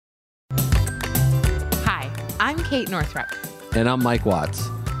I'm Kate Northrup. And I'm Mike Watts.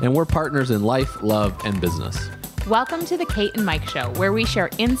 And we're partners in life, love, and business. Welcome to the Kate and Mike Show, where we share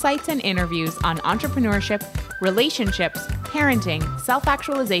insights and interviews on entrepreneurship, relationships, parenting,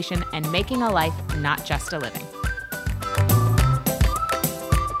 self-actualization, and making a life, not just a living.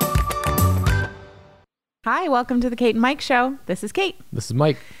 Hi, welcome to the Kate and Mike Show. This is Kate. This is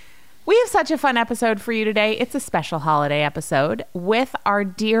Mike. We have such a fun episode for you today. It's a special holiday episode with our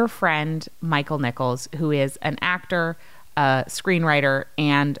dear friend, Michael Nickles, who is an actor, a screenwriter,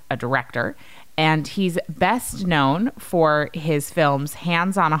 and a director. And he's best known for his films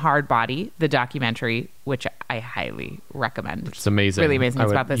Hands on a Hard Body, the documentary, which I highly recommend. It's amazing. Really amazing.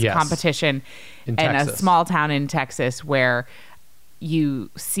 It's about this competition in a small town in Texas where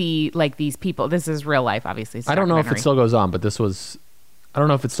you see like these people. This is real life, obviously. I don't know if it still goes on, but I don't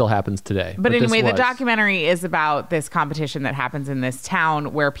know if it still happens today. But anyway, the documentary is about this competition that happens in this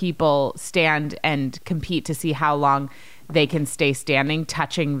town where people stand and compete to see how long they can stay standing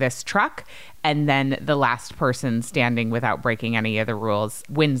touching this truck. And then the last person standing without breaking any of the rules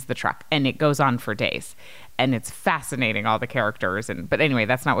wins the truck. And it goes on for days. And it's fascinating, all the characters. But anyway,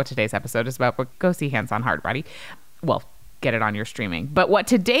 that's not what today's episode is about. But go see Hands on Hard Body. Well, get it on your streaming. But what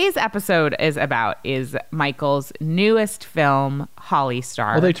today's episode is about is Michael's newest film, Holly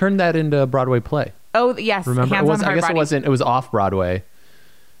Star. Well, they turned that into a Broadway play. Oh, yes. Remember? Hands on Hard I guess Body. it wasn't. It was off Broadway.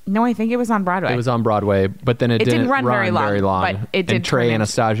 No, I think it was on Broadway. It was on Broadway, but then it didn't run very long. But it did. And Trey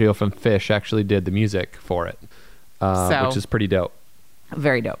Anastasio from Fish actually did the music for it, which is pretty dope.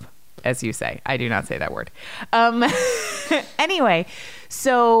 Very dope, as you say. I do not say that word. Anyway,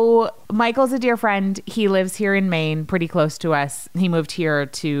 so Michael's a dear friend. He lives here in Maine, pretty close to us. He moved here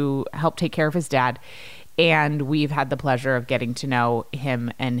to help take care of his dad. And we've had the pleasure of getting to know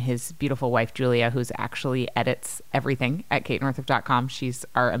him and his beautiful wife, Julia, who's actually edits everything at katenorthrup.com. She's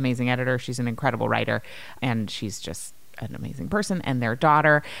our amazing editor. She's an incredible writer, and she's just an amazing person, and their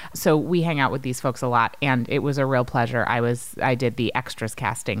daughter. So we hang out with these folks a lot, and it was a real pleasure. I did the extras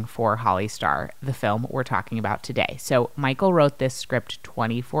casting for Holly Star, the film we're talking about today. So Michael wrote this script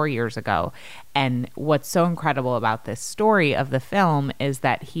 24 years ago, and what's so incredible about this story of the film is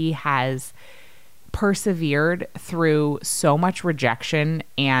that he has persevered through so much rejection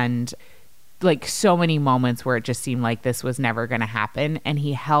and like so many moments where it just seemed like this was never going to happen, and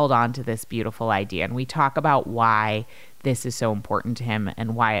he held on to this beautiful idea. And we talk about why this is so important to him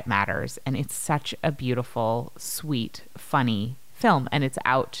and why it matters. And it's such a beautiful, sweet, funny film, and it's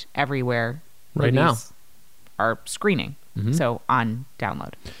out everywhere right now. Are screening, so on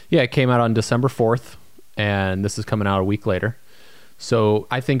download. Yeah, it came out on December 4th, and this is coming out a week later. So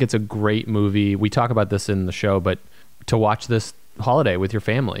I think it's a great movie. We talk about this in the show, but to watch this holiday with your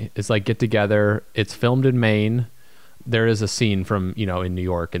family, it's like get together. It's filmed in Maine. There is a scene from, in New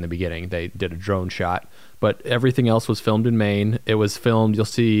York in the beginning. They did a drone shot, but everything else was filmed in Maine. It was filmed. You'll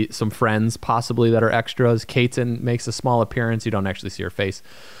see some friends possibly that are extras. Kate's makes a small appearance. You don't actually see her face,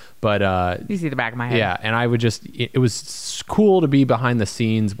 but you see the back of my head. Yeah. And it was cool to be behind the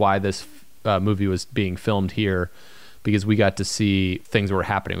scenes why this movie was being filmed here, because we got to see things that were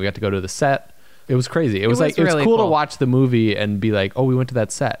happening. We got to go to the set. It was crazy. It was really cool to watch the movie and be like, oh, we went to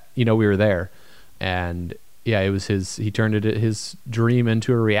that set. We were there. And yeah, it was he turned his dream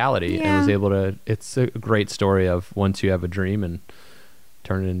into a reality and was able to, it's a great story of once you have a dream and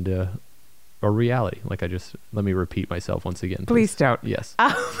turn it into a reality. Let me repeat myself once again. Please don't. Yes.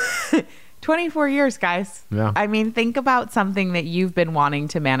 24 years, guys. Yeah. I mean, think about something that you've been wanting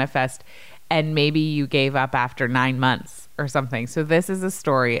to manifest and maybe you gave up after 9 months or something. So this is a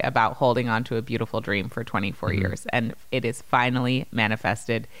story about holding on to a beautiful dream for 24 years. And it is finally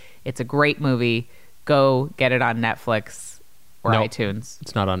manifested. It's a great movie. Go get it on Netflix or iTunes.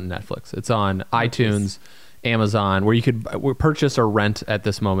 It's not on Netflix. It's on iTunes, Amazon, where you could purchase or rent at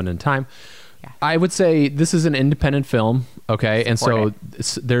this moment in time. Yeah. I would say this is an independent film, okay? And so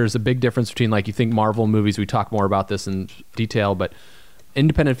there's a big difference between, you think Marvel movies, we talk more about this in detail, but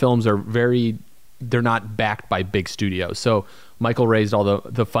independent films are they're not backed by big studios. So Michael raised all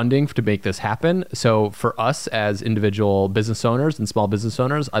the funding to make this happen. So for us as individual business owners and small business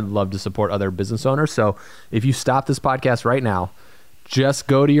owners, I'd love to support other business owners. So if you stop this podcast right now, just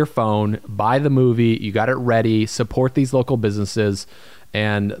go to your phone, buy the movie, you got it ready, support these local businesses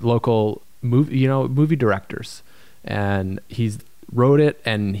and local movie directors. And he's wrote it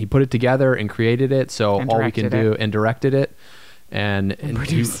and he put it together and created it. So all we can do and directed it. And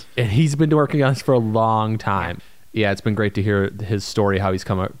he's been working on this for a long time. Yeah, it's been great to hear his story, how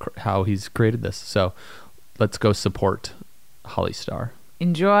he's created this. So let's go support Holly Star.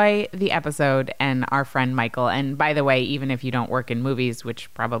 enjoy the episode and our friend Michael. And by the way, even if you don't work in movies,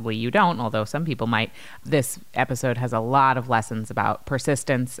 which probably you don't, although some people might, this episode has a lot of lessons about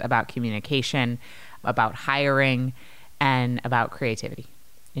persistence, about communication, about hiring, and about creativity.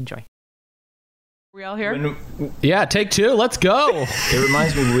 Enjoy. We all here? Yeah, take 2. Let's go. It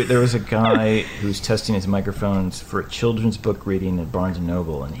reminds me, there was a guy who was testing his microphones for a children's book reading at Barnes &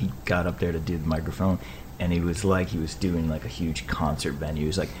 Noble, and he got up there to do the microphone, and he was doing like a huge concert venue. He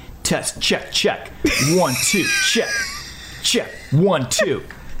was like, test, check, check. 1, 2, check, check. 1, 2.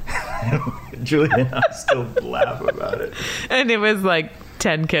 Julia and I still laugh about it. And it was like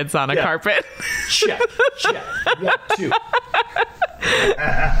 10 kids on a carpet. Check, check. 1, 2.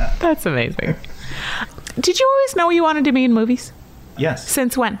 That's amazing. Did you always know you wanted to be in movies? Yes.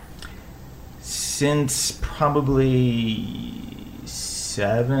 Since when? Since probably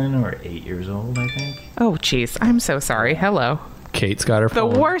 7 or 8 years old, I think. Oh, jeez. I'm so sorry. Hello. Kate's got her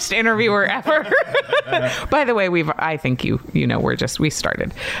phone. The worst interviewer ever. By the way, I think we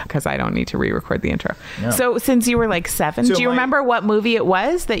started because I don't need to re-record the intro. No. So since you were like 7, do you remember what movie it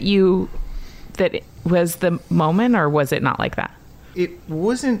was that it was the moment, or was it not like that? It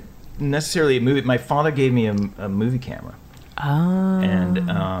wasn't necessarily a movie. My father gave me a movie camera. Oh.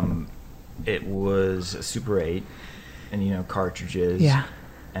 And it was a Super 8 and, cartridges. Yeah.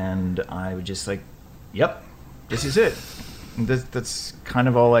 And I would just like, yep, this is it. That's kind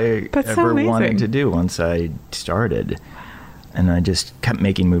of all I ever wanted to do once I started. And I just kept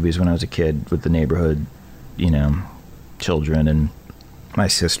making movies when I was a kid with the neighborhood, children, and my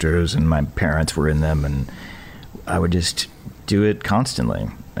sisters and my parents were in them, and I would just do it constantly,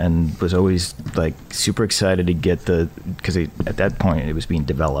 and was always like super excited to get because at that point it was being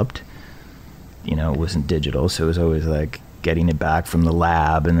developed, it wasn't digital, so it was always like getting it back from the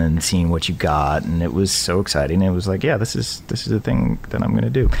lab and then seeing what you got, and it was so exciting. It was like, yeah, this is the thing that I'm going to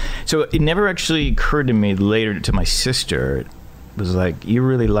do. So it never actually occurred to me later, to my sister, it was like, you're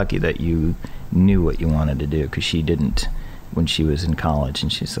really lucky that you knew what you wanted to do, because she didn't when she was in college,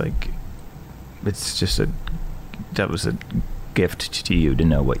 and she's like, that was a gift to you to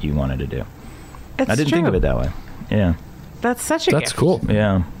know what you wanted to do. I didn't think of it that way. Yeah. That's such a gift. That's cool.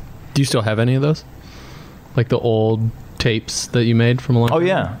 Yeah. Do you still have any of those? Like the old tapes that you made from a long time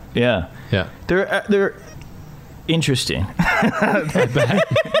ago? Yeah. They're interesting. I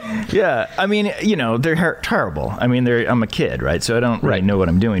bet. Yeah, I mean, they're terrible. I mean, I'm a kid, right? So I don't really know what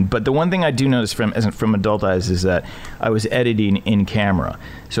I'm doing. But the one thing I do notice from adult eyes is that I was editing in camera.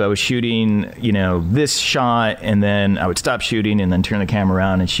 So I was shooting, this shot, and then I would stop shooting and then turn the camera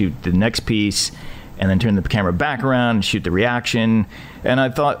around and shoot the next piece, and then turn the camera back around and shoot the reaction. And I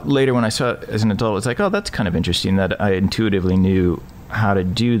thought later when I saw it as an adult, it's like, oh, that's kind of interesting that I intuitively knew how to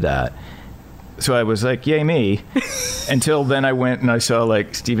do that. So I was like, yay me. Until then I went and I saw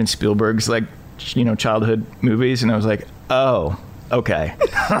like Steven Spielberg's childhood movies, and I was like, oh, okay.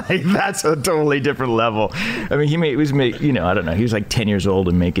 Like, that's a totally different level. I mean, he was I don't know, he was like 10 years old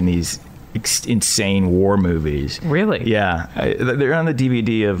and making these insane war movies. Really? Yeah. They're on the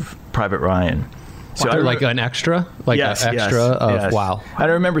DVD of Private Ryan. So like an extra? Like yes, an extra of, yes. Wow. I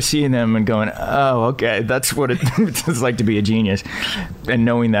remember seeing them and going, oh, okay, that's what it's like to be a genius. And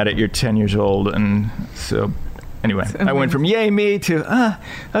knowing that at you're 10 years old. And so, anyway, I went from yay me to,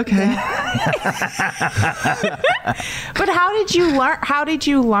 okay. But how did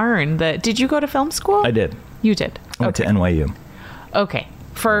you learn that? Did you go to film school? I did. You did? I went to NYU. Okay.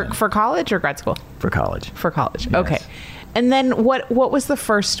 For college or grad school? For college. For college. Yes. Okay. And then what was the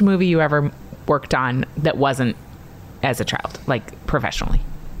first movie you ever worked on that wasn't as a child, like professionally?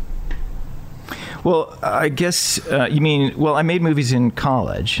 Well, I guess you mean, well, I made movies in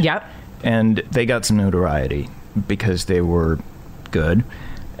college. Yep. And they got some notoriety because they were good.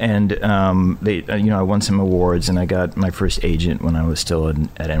 And they, I won some awards, and I got my first agent when I was still at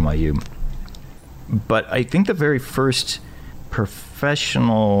NYU. But I think the very first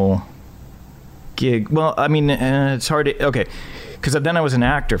professional gig, well, I mean, it's hard to, okay, because then I was an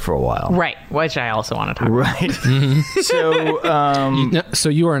actor for a while. Right, which I also want to talk about. Right. So, so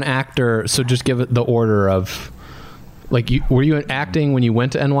you were an actor, so just give it the order of, like, were you acting when you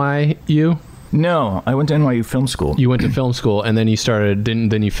went to NYU? No, I went to NYU Film School. You went to film school, and then you started,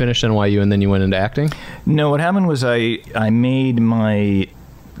 then you finished NYU, and then you went into acting? No, what happened was I made my,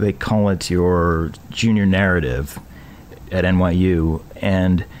 they call it your junior narrative at NYU,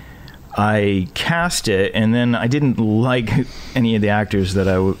 and I cast it, and then I didn't like any of the actors that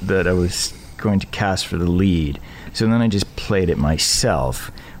I was going to cast for the lead. So then I just played it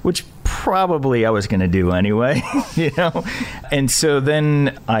myself, which probably I was going to do anyway, you know? And so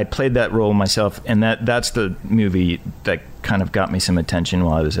then I played that role myself, and that's the movie that kind of got me some attention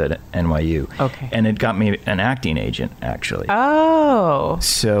while I was at NYU. Okay. And it got me an acting agent, actually. Oh.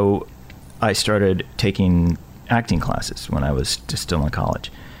 So I started taking acting classes when I was still in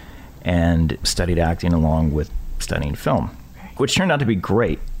college, and studied acting along with studying film, which turned out to be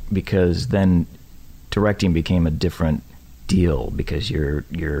great, because then directing became a different deal, because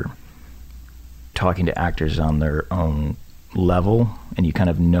you're talking to actors on their own level, and you kind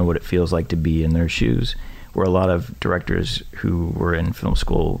of know what it feels like to be in their shoes, where a lot of directors who were in film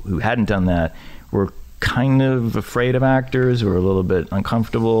school who hadn't done that were kind of afraid of actors, or a little bit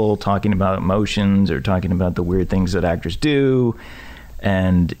uncomfortable talking about emotions or talking about the weird things that actors do.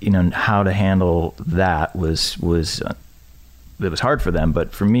 And, you know, how to handle that was it was hard for them,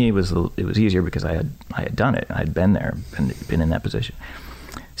 but for me it was easier, because I had done it. I had been there and been in that position.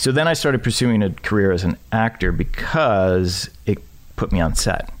 So then I started pursuing a career as an actor, because it put me on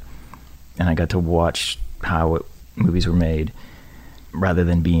set, and I got to watch how movies were made, rather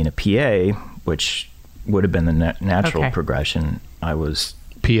than being a PA, which would have been the natural progression. I was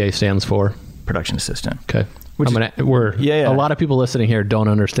PA stands for production assistant. Okay. A lot of people listening here don't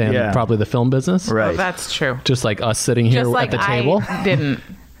understand probably the film business. Right. Oh, that's true. Just like us sitting here Just like at the table. I didn't.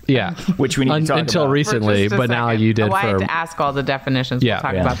 Yeah. Which we need to talk until about. recently, but now you did. Oh, I had to ask all the definitions. We'll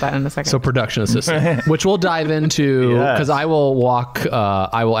talk about that in a second. So production assistant, which we'll dive into, because I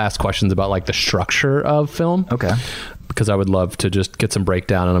will ask questions about like the structure of film. Okay. Because I would love to just get some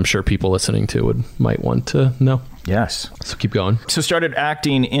breakdown, and I'm sure people listening to might want to know. Yes. So keep going. So started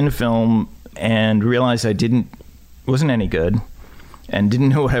acting in film, and realized I wasn't any good, and didn't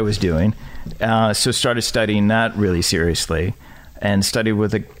know what I was doing. So started studying that really seriously, and studied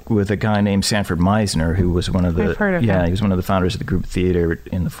with a guy named Sanford Meisner, who was one of the he was one of the founders of the group theater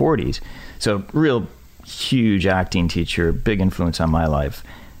in the 40s. So real huge acting teacher, big influence on my life.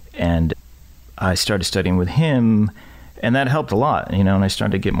 And I started studying with him, and that helped a lot, you know, and I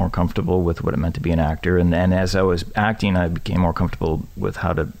started to get more comfortable with what it meant to be an actor. And as I was acting, I became more comfortable with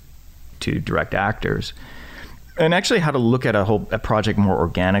how to direct actors, and actually how to look at a project more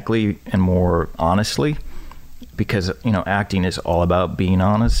organically and more honestly, because, you know, acting is all about being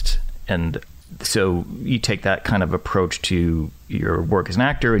honest. And so you take that kind of approach to your work as an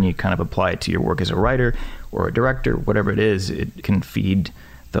actor, and you kind of apply it to your work as a writer or a director, whatever it is. It can feed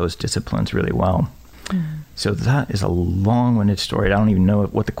those disciplines really well. So that is a long-winded story. I don't even know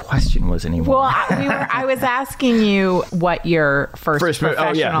what the question was anymore. Well, I was asking you what your first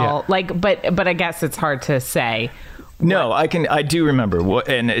professional, but I guess it's hard to say. No, I do remember,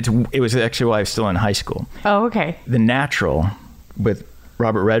 and it was actually while I was still in high school. Oh, okay. The Natural with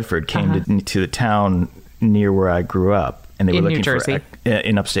Robert Redford came to the town near where I grew up, and they were looking New Jersey.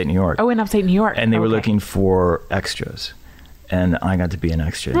 in upstate New York. Oh, in upstate New York. And they were looking for extras. And I got to be an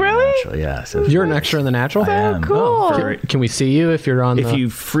extra. Really? In the Natural. Yeah. So you're an extra in the Natural? I am. Cool. Oh, can we see you if you're on? If you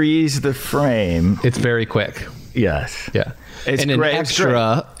freeze the frame, it's very quick. Yes. Yeah. It's and great. An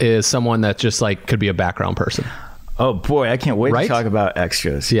extra is someone that just like could be a background person. Oh boy, I can't wait to talk about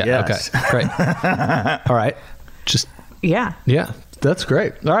extras. Yeah. Yes. Okay. Great. All right. Yeah. That's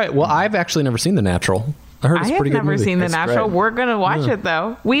great. All right. Well, I've actually never seen The Natural. I heard it's a pretty good movie. I've never seen The Natural. Great. We're gonna watch it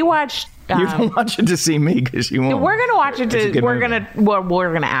though. We watched. You don't watch it to see me, because you won't. We're gonna watch it. We're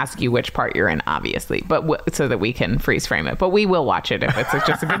movie. gonna ask you which part you're in, obviously, but so that we can freeze frame it. But we will watch it if it's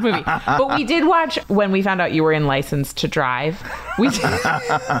just a good movie. But we did watch when we found out you were in License to Drive. We did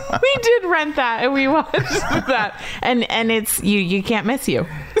rent that, and we watched that, and it's you can't miss you.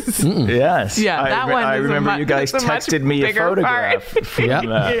 Yes. Yeah. That one. I remember you guys texted me a photograph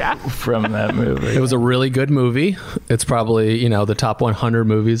from that movie. It was a really good movie. It's probably the top 100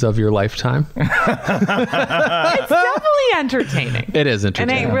 movies of your lifetime. It's definitely entertaining. It is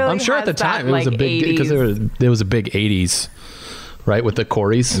entertaining. And it really I'm sure at the time it was a big, because there was a big 80s, right, with the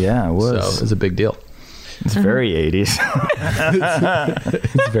Corys. Yeah, it was. So it was a big deal. It's very 80s.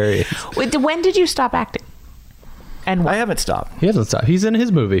 It's very 80s. Wait, when did you stop acting? And I haven't stopped. He hasn't stopped. He's in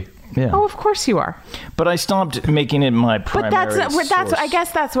his movie. Yeah. Oh, of course you are. But I stopped making it my primary source. I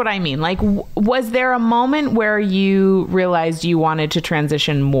guess that's what I mean. Like, was there a moment where you realized you wanted to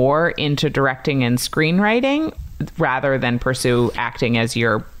transition more into directing and screenwriting rather than pursue acting as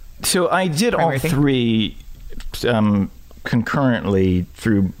your So I did all three concurrently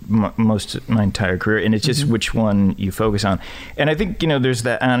through most of my entire career, and it's just which one you focus on. And I think, there's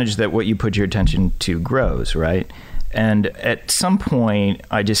that adage that what you put your attention to grows, right? And at some point,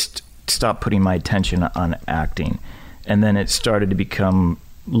 I just stopped putting my attention on acting. And then it started to become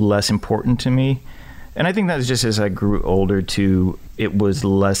less important to me. And I think that was just as I grew older too, it was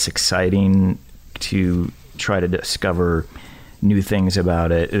less exciting to try to discover new things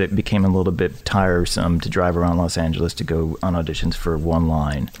about it. It became a little bit tiresome to drive around Los Angeles to go on auditions for one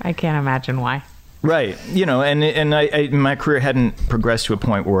line. I can't imagine why. Right. And I my career hadn't progressed to a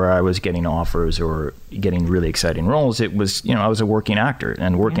point where I was getting offers or getting really exciting roles. It was, I was a working actor,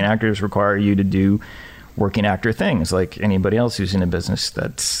 and working actors require you to do working actor things like anybody else who's in a business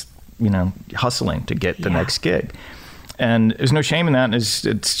that's, hustling to get the next gig. And there's no shame in that.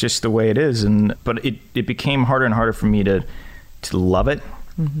 It's just the way it is. But it became harder and harder for me to love it.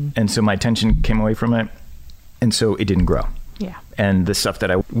 Mm-hmm. And so my attention came away from it. And so it didn't grow. Yeah. And the stuff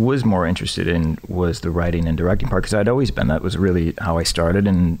that I was more interested in was the writing and directing part, because I'd always been. That was really how I started,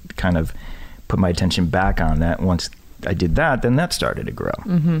 and kind of put my attention back on that. Once I did that, then that started to grow.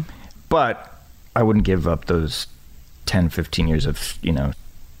 Mm-hmm. But I wouldn't give up those 10, 15 years of,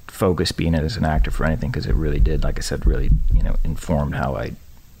 focus being as an actor for anything, because it really did, like I said, really, informed how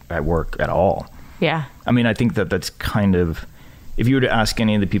I work at all. Yeah. I mean, I think that's kind of, if you were to ask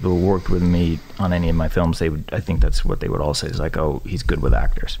any of the people who worked with me on any of my films, I think that's what they would all say, is like, oh, he's good with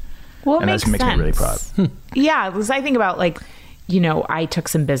actors. Well, and that makes me really proud. Yeah, because I think about, like, I took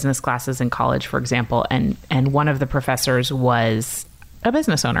some business classes in college, for example, and one of the professors was a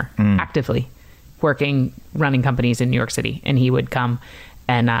business owner, actively working, running companies in New York City. And he would come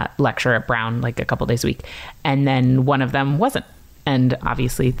and lecture at Brown like a couple days a week. And then one of them wasn't. And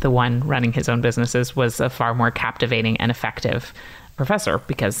obviously the one running his own businesses was a far more captivating and effective professor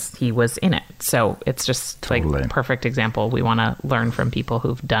because he was in it. So it's just like a perfect example. We want to learn from people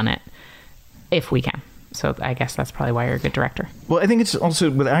who've done it if we can. So I guess that's probably why you're a good director. Well, I think it's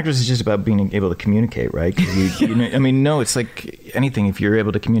also, with actors, it's just about being able to communicate, right? It's like anything. If you're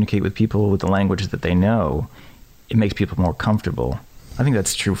able to communicate with people with the language that they know, it makes people more comfortable. I think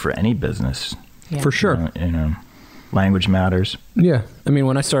that's true for any business. Yeah. For sure. Language matters. Yeah. I mean,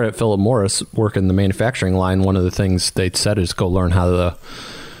 when I started at Philip Morris working the manufacturing line, one of the things they said is go learn how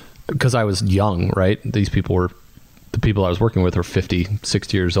because I was young, right? The people I was working with were 50,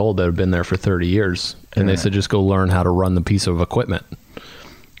 60 years old that had been there for 30 years. And they said, just go learn how to run the piece of equipment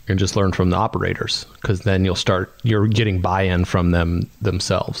and just learn from the operators, because then you're getting buy-in from them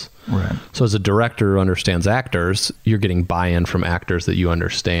themselves. Right. So as a director who understands actors, you're getting buy-in from actors that you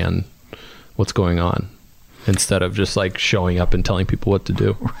understand what's going on, instead of just like showing up and telling people what to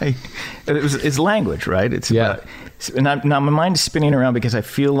do. Right. It's language, right? It's about, and now my mind is spinning around because I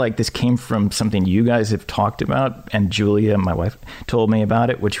feel like this came from something you guys have talked about, and Julia, my wife, told me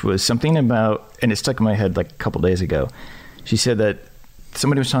about it, which was something about, and it stuck in my head like a couple days ago. She said that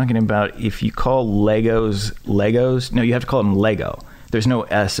somebody was talking about, if you call Legos, no, you have to call them Lego. There's no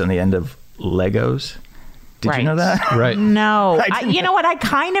S on the end of Legos. Did you know that? Right. No. You know what? I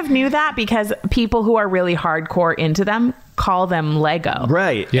kind of knew that because people who are really hardcore into them call them Lego.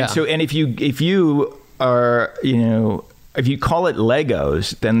 Right. Yeah. And if you are, if you call it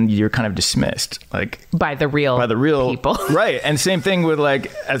Legos, then you're kind of dismissed, like by the real people. Right. And same thing with,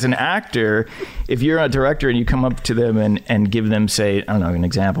 like, as an actor, if you're a director and you come up to them and give them, say, I don't know, an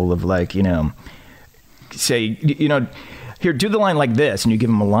example of, like, say, here, do the line like this, and you give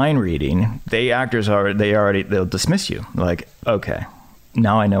them a line reading, they'll dismiss you. Like, okay,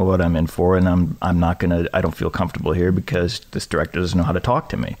 now I know what I'm in for, and I don't feel comfortable here because this director doesn't know how to talk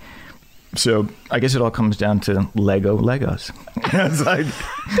to me. So I guess it all comes down to Legos.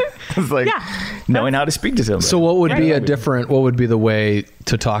 It's like knowing how to speak to somebody. So what would be what would be the way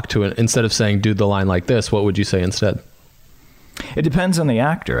to talk to it? Instead of saying, do the line like this, what would you say instead? It depends on the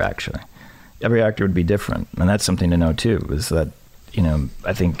actor, actually. Every actor would be different. And that's something to know too, is that,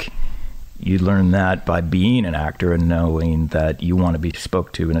 I think you learn that by being an actor and knowing that you want to be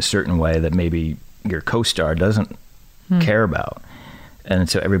spoke to in a certain way that maybe your co-star doesn't care about. And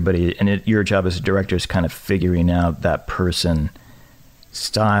so your job as a director is kind of figuring out that person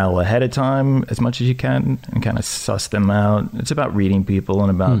style ahead of time as much as you can and kind of suss them out. It's about reading people and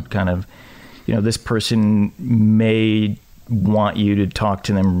about kind of, this person may want you to talk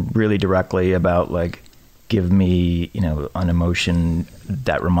to them really directly about, like, give me, an emotion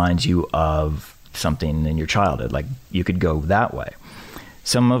that reminds you of something in your childhood. Like, you could go that way.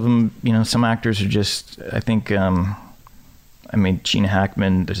 Some of them, some actors are just, I think, Gene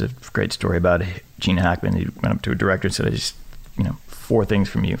Hackman, there's a great story about Gene Hackman. He went up to a director and said, I just, 4 things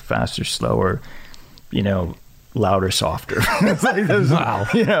from you: faster, slower, louder, softer. It's like this, wow.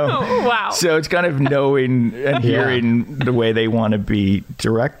 Wow. So it's kind of knowing and hearing the way they want to be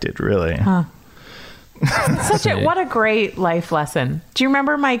directed, really. Huh. What a great life lesson. Do you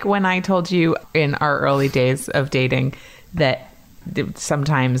remember, Mike, when I told you in our early days of dating that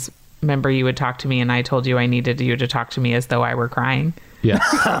sometimes remember you would talk to me and I told you I needed you to talk to me as though I were crying? Yes.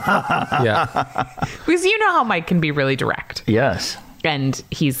 Yeah. Because you know how Mike can be really direct. Yes. And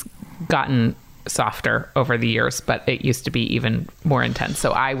he's gotten softer over the years, but it used to be even more intense.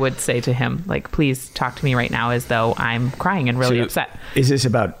 So I would say to him, like, please talk to me right now as though I'm crying and really upset. Is this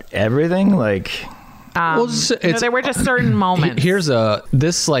about everything? Like, Well, there were just certain moments.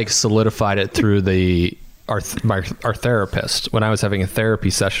 This like solidified it through our therapist. When I was having a therapy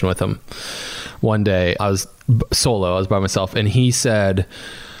session with him one day, I was solo, I was by myself, and he said,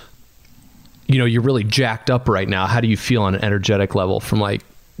 you know, you're really jacked up right now. How do you feel on an energetic level from like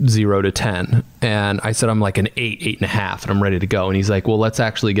 0 to 10? And I said, I'm like an 8.5, and I'm ready to go. And he's like, well, let's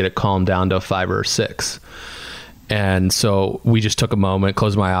actually get it calmed down to a 5 or a 6. And so we just took a moment,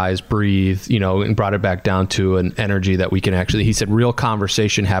 closed my eyes, breathed, you know, and brought it back down to an energy that we can actually, he said, real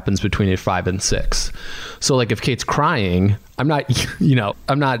conversation happens between a 5 and 6. So like if Kate's crying, I'm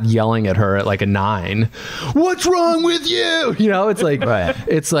not yelling at her at like a 9. What's wrong with you? You know, it's like, right.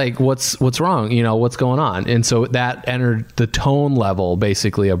 It's like, what's wrong? You know, what's going on? And so that entered the tone level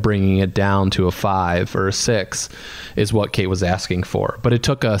basically of bringing it down to a 5 or a 6 is what Kate was asking for. But it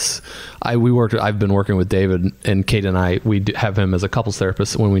took us, I've been working with David, and Kate and I, we have him as a couples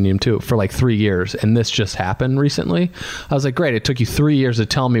therapist when we need him too, for like 3 years. And this just happened recently. I was like, great. It took you 3 years to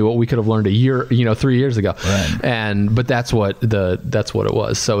tell me what we could have learned 3 years ago. Right. But that's what it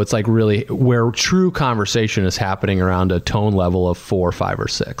was. So it's like really where true conversation is happening around a tone level of 4, 5, or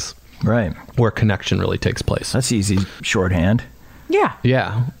 6. Right. Where connection really takes place. That's easy shorthand. Yeah.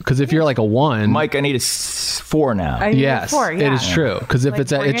 Yeah. Because if you're like a 1, Mike, I need a 4 now. Yes, 4, yeah. it is true. Because if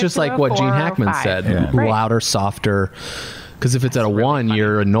Like, it's just like what Gene Hackman said, louder, softer. Because if it's at a 1,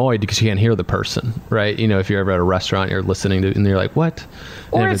 you're annoyed because you can't hear the person, right? You know, if you're ever at a restaurant, you're listening to, and you're like, what?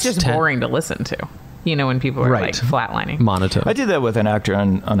 Or it's just 10, boring to listen to. You know, when people are like flatlining. Monotone. I did that with an actor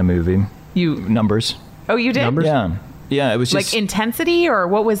on a movie. Numbers. Oh, you did? Numbers? Yeah. Yeah, it was just like intensity, or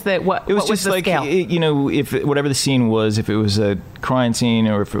what was the what? It was what just was the like scale? If whatever the scene was, if it was a crying scene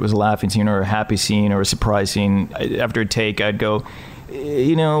or if it was a laughing scene or a happy scene or a surprise scene. After a take, I'd go,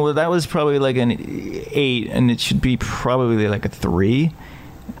 that was probably like an 8, and it should be probably like a 3.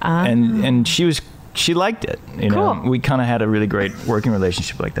 And she liked it. You know, we kind of had a really great working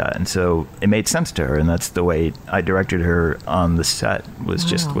relationship like that, and so it made sense to her, and that's the way I directed her on the set. Was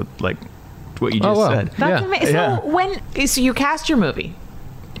just with like what you just said. That's amazing. So you cast your movie,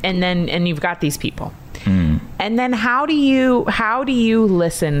 and you've got these people, and then how do you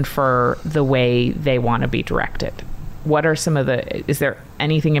listen for the way they want to be directed? What are some of is there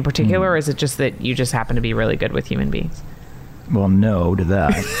anything in particular, or is it just that you just happen to be really good with human beings? Well, no to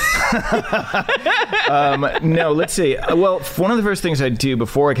that. No, let's see. Well, one of the first things I do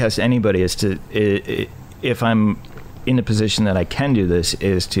before I cast anybody is if I'm in a position that I can do this,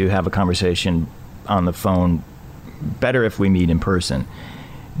 is to have a conversation on the phone. Better if we meet in person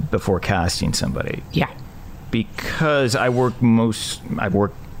before casting somebody. Yeah. Because I've worked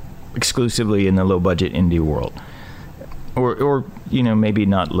exclusively in the low budget indie world. Or maybe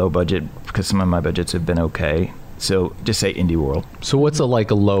not low budget, because some of my budgets have been okay. So just say indie world. So what's a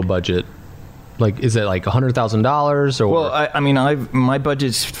low budget? Like, is it like $100,000 or? Well, my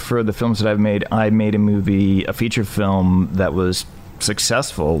budgets for the films that I've made, I made a feature film that was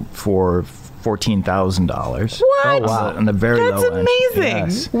successful for $14,000. What? Oh, wow. On the very low end. That's amazing.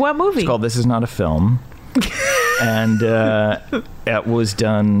 Yes. What movie? It's called This Is Not a Film. And it was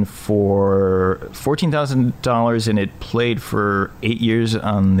done for $14,000, and it played for 8 years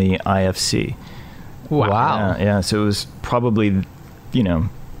on the IFC. Wow. Yeah, so it was probably,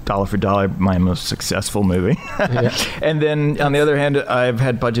 dollar for dollar, my most successful movie. Yeah. And then on the other hand, I've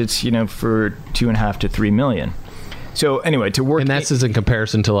had budgets, for $2.5 to $3 million. So anyway, to work, and that's in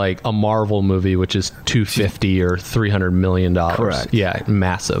comparison to like a Marvel movie, which is $250 or $300 million. Correct. Yeah,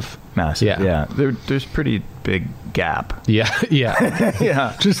 massive. Yeah. There's pretty big gap. Yeah.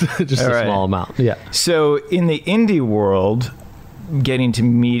 Yeah. Just a small amount. Yeah. So in the indie world, getting to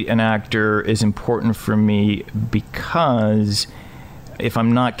meet an actor is important for me, because if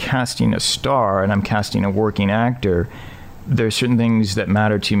I'm not casting a star and I'm casting a working actor, there's certain things that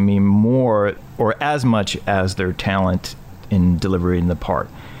matter to me more or as much as their talent in delivering the part.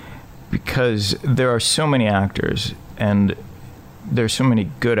 Because there are so many actors, and there's so many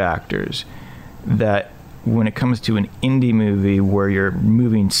good actors, that when it comes to an indie movie where you're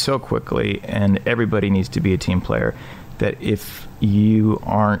moving so quickly and everybody needs to be a team player, that if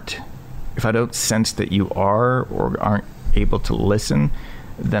I don't sense that you are or aren't able to listen,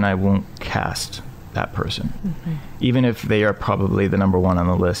 then I won't cast that person. Mm-hmm. Even if they are probably the number one on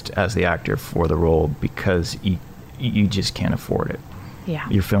the list as the actor for the role, because you just can't afford it.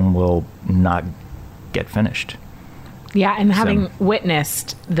 your film will not get finished. Yeah, and having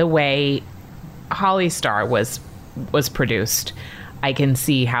witnessed the way Holly Star was produced, I can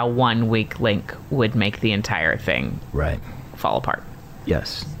see how one weak link would make the entire thing fall apart.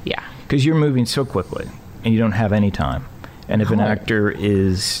 Yes. Yeah. Because you're moving so quickly and you don't have any time. And if an actor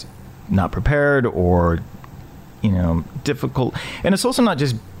is not prepared or, difficult, and it's also not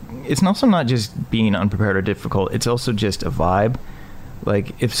just being unprepared or difficult, it's also just a vibe.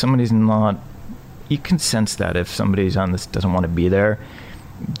 Like if somebody's not, you can sense that if somebody's on this doesn't want to be there,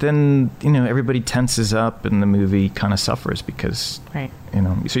 then everybody tenses up and the movie kind of suffers because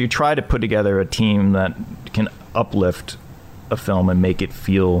so you try to put together a team that can uplift a film and make it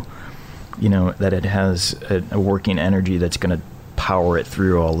feel that it has a working energy that's going to power it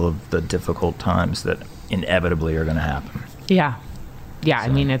through all of the difficult times that inevitably are going to happen. Yeah I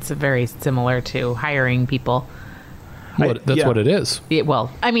mean, it's very similar to hiring people. That's what it is.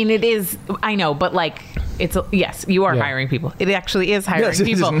 Well, I mean, it is. I know, but yes, you are hiring people. It actually is hiring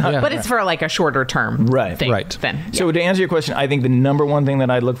people, but it's for like a shorter term thing. Right. Then, So to answer your question, I think the number one thing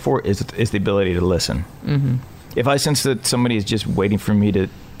that I look for is the ability to listen. Mm-hmm. If I sense that somebody is just waiting for me to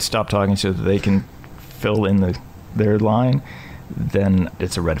stop talking so that they can fill in their line, then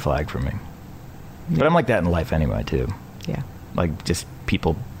it's a red flag for me. Yeah. But I'm like that in life anyway, too. Yeah. Like just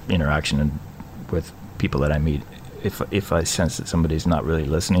people interaction with people that I meet. If I sense that somebody's not really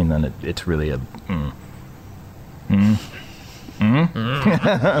listening, then it's really a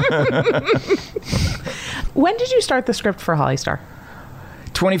When did you start the script for Holly Star?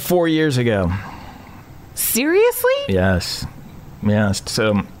 24 years ago. Seriously? Yes.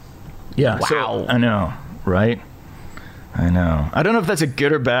 So, yeah. Wow. So, I know, right? I know. I don't know if that's a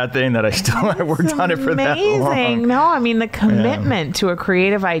good or bad thing that I worked on it for that long. Amazing. No, I mean, the commitment to a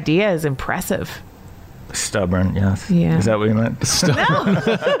creative idea is impressive. Stubborn, yes. Yeah. Is that what you meant? No.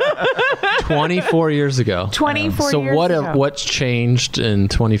 24 years ago. 24 so years ago. what's changed in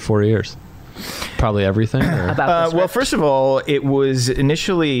 24 years? Probably everything. Well, first of all, it was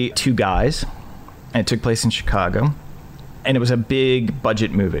initially two guys, and it took place in Chicago, and it was a big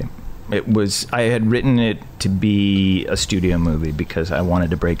budget movie. I had written it to be a studio movie because I wanted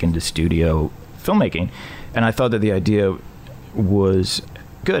to break into studio filmmaking, and I thought that the idea was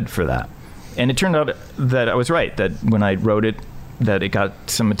good for that. And it turned out that I was right, that when I wrote it, that it got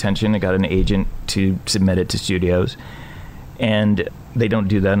some attention. It got an agent to submit it to studios. And they don't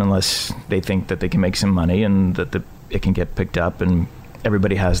do that unless they think that they can make some money and that it can get picked up. And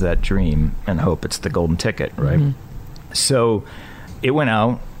everybody has that dream and hope it's the golden ticket, right? Mm-hmm. So it went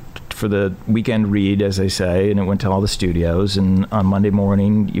out for the weekend read, as they say, and it went to all the studios. And on Monday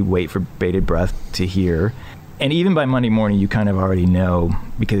morning, you wait for bated breath to hear. And even by Monday morning, you kind of already know,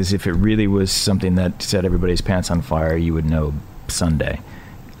 because if it really was something that set everybody's pants on fire, you would know Sunday.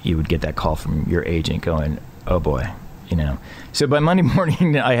 You would get that call from your agent going, oh boy, So by Monday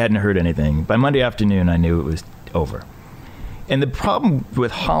morning, I hadn't heard anything. By Monday afternoon, I knew it was over. And the problem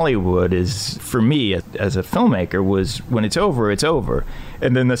with Hollywood is, for me, as a filmmaker, was when it's over, it's over.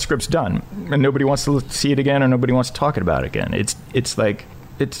 And then the script's done. And nobody wants to see it again or nobody wants to talk about it again. It's like...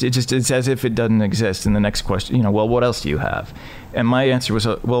 It's as if it doesn't exist. And the next question, well, what else do you have? And my answer was,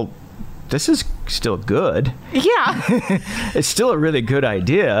 well, this is still good. Yeah. It's still a really good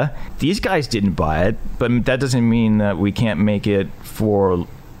idea. These guys didn't buy it, but that doesn't mean that we can't make it for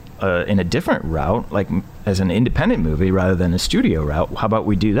in a different route, like as an independent movie rather than a studio route. How about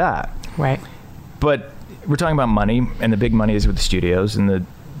we do that? Right. But we're talking about money, and the big money is with the studios, and the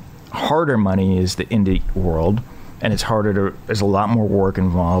harder money is the indie world. And it's harder there's a lot more work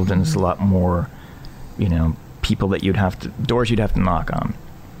involved, and it's a lot more, people that doors you'd have to knock on.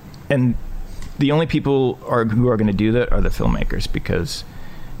 And the only people who are going to do that are the filmmakers, because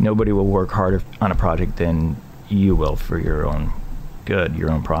nobody will work harder on a project than you will for your own good, your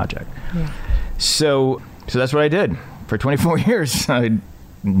own project. Yeah. So that's what I did. For 24 years, I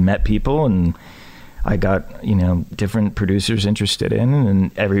met people, and I got, different producers interested in,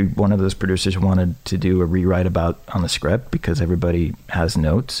 and every one of those producers wanted to do a rewrite on the script because everybody has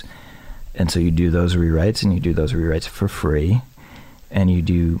notes. And so you do those rewrites, and you do those rewrites for free, and you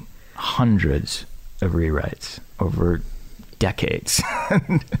do hundreds of rewrites over decades.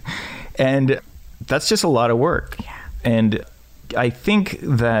 And that's just a lot of work. Yeah. And I think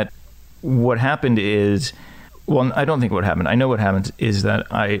that what happened is... Well, I don't think what happened. I know what happens is that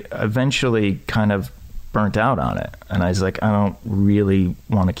I eventually kind of burnt out on it. And I was like, I don't really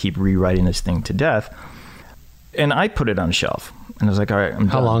want to keep rewriting this thing to death. And I put it on a shelf. And I was like, all right, I'm done.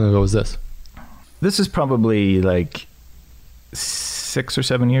 How long ago was this? This is probably like 6 or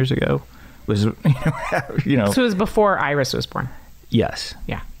 7 years ago. So it was before Iris was born. Yes.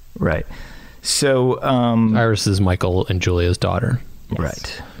 Yeah. Right. So Iris is Michael and Julia's daughter. Yes.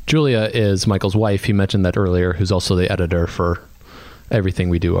 Right. Julia is Michael's wife. He mentioned that earlier, who's also the editor for everything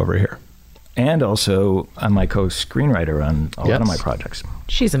we do over here. And also my co-screenwriter on a lot of my projects.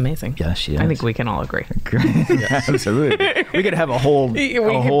 She's amazing. Yeah, she is. I think we can all agree. Yeah, absolutely. We could have a whole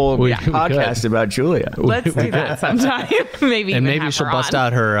podcast about Julia. Let's do that sometime. Maybe she'll bust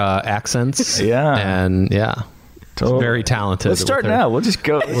out her accents. Yeah. And totally. Very talented. Let's start now. We'll just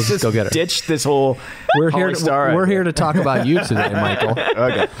go. We'll just go get her. Ditch this whole. We're here to talk about you today, Michael.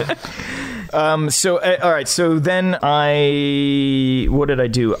 Okay. All right. So then what did I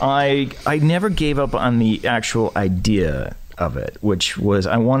do? I never gave up on the actual idea of it, which was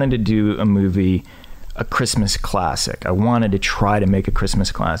I wanted to do a movie, a Christmas classic. I wanted to try to make a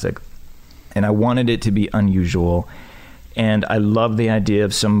Christmas classic, and I wanted it to be unusual. And I love the idea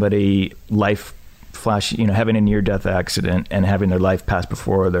of somebody having a near-death accident and having their life pass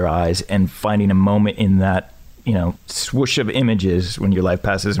before their eyes and finding a moment in that, swoosh of images when your life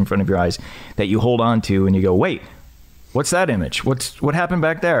passes in front of your eyes that you hold on to and you go, wait, what's that image? What happened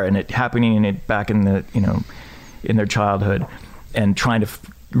back there? And it happening in it back in the, in their childhood, and trying to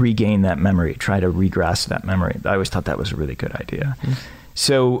regain that memory, try to regrasp that memory. I always thought that was a really good idea. Mm-hmm.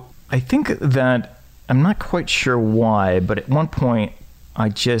 So I think that, I'm not quite sure why, but at one point I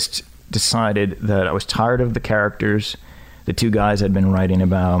just decided that I was tired of the characters, the two guys I'd been writing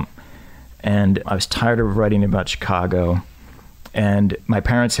about, and I was tired of writing about Chicago. And my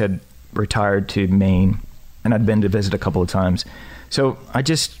parents had retired to Maine, and I'd been to visit a couple of times. So I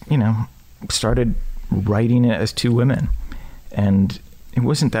just, started writing it as two women. And it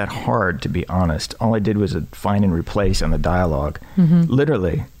wasn't that hard, to be honest. All I did was find and replace on the dialogue,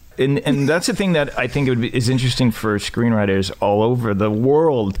 literally. And that's the thing that I think is interesting for screenwriters all over the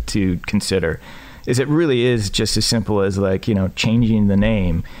world to consider, is it really is just as simple as changing the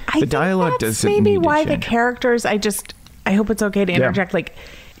name. The dialogue doesn't need to change. Maybe why the characters, I hope it's okay to interject,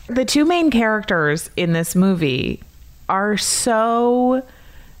 the two main characters in this movie are so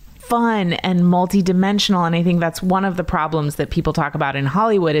fun and multidimensional, and I think that's one of the problems that people talk about in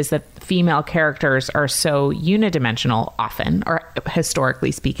Hollywood, is that female characters are so unidimensional often, or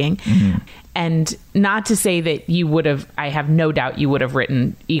historically speaking. And not to say that I have no doubt you would have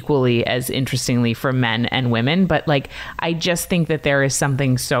written equally as interestingly for men and women, but I just think that there is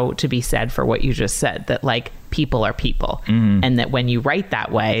something so to be said for what you just said, that people are people, and that when you write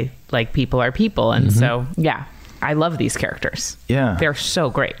that way, people are people. And so I love these characters. Yeah. They're so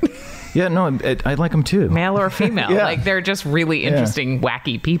great. Yeah, no, I like them too. Male or female. They're just really interesting,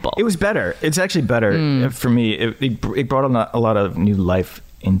 wacky people. It was better. It's actually better for me. It brought a lot of new life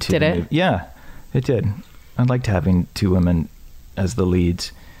into Did it? Yeah, it did. I liked having two women as the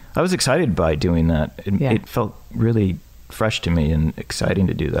leads. I was excited by doing that. It felt really fresh to me and exciting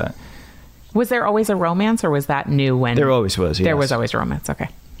to do that. Was there always a romance, or was that new when... There always was, yes. There was always romance, okay.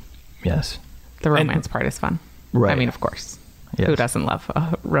 Yes. The romance part is fun. Right. I mean, of course. Yes. Who doesn't love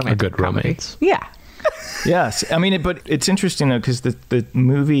a romantic good comedy? romance? Yeah. Yes. I mean, but it's interesting, though, because the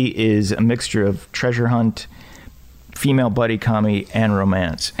movie is a mixture of treasure hunt, female buddy comedy, and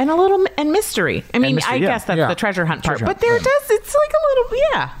romance. And and mystery. I mean, I guess that's the treasure hunt part. But it's like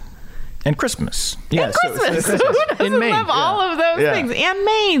a little, And Christmas. And Christmas. Who doesn't love all of those things? And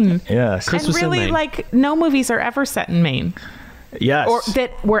Maine. Yes. Christmas and really, no movies are ever set in Maine. Yes. Or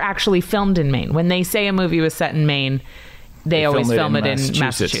that were actually filmed in Maine. When they say a movie was set in Maine, they always film it in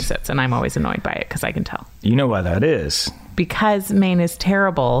Massachusetts. And I'm always annoyed by it because I can tell. You know why that is? Because Maine is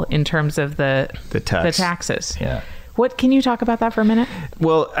terrible in terms of the taxes. Yeah. What, can you talk about that for a minute?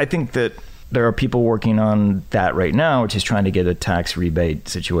 Well, I think that there are people working on that right now, which is trying to get a tax rebate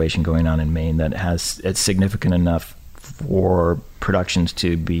situation going on in Maine it's significant enough for productions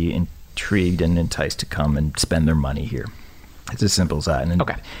to be intrigued and enticed to come and spend their money here. It's as simple as that.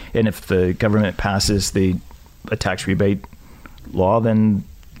 And if the government passes a tax rebate law, then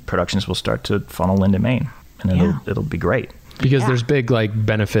productions will start to funnel into Maine, and it'll be great. Because there's big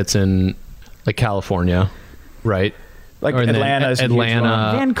benefits in California, right? Atlanta,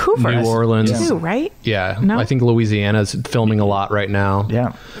 Vancouver, New Orleans, too, right? Yeah, no? I think Louisiana's filming a lot right now.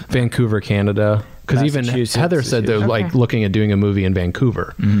 Yeah, Vancouver, Canada. Because even Heather said they're looking at doing a movie in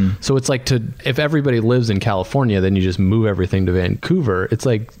Vancouver. So it's if everybody lives in California, then you just move everything to Vancouver. It's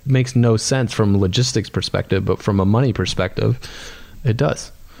makes no sense from a logistics perspective, but from a money perspective, it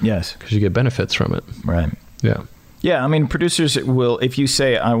does. Yes. Because you get benefits from it. Right. Yeah. Yeah. I mean, producers will, if you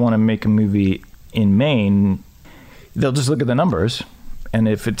say, I want to make a movie in Maine, they'll just look at the numbers. And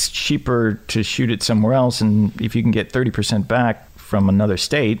if it's cheaper to shoot it somewhere else, and if you can get 30% back from another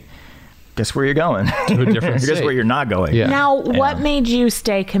state, guess where you're going. To a different Guess state. where you're not going. Yeah. Now, what made you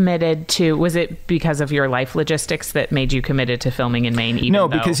stay committed to? Was it because of your life logistics that made you committed to filming in Maine? Even No,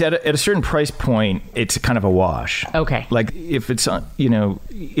 though, because at a certain price point, it's kind of a wash. Okay. Like if it's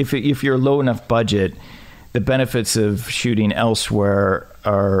if you're low enough budget, the benefits of shooting elsewhere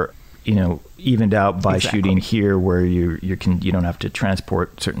are evened out by shooting here, where you don't have to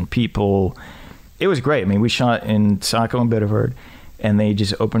transport certain people. It was great. I mean, we shot in Saco and Biddeford, and they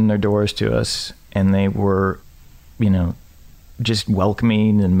just opened their doors to us, and they were, just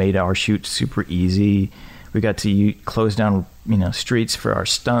welcoming and made our shoot super easy. We got to close down, streets for our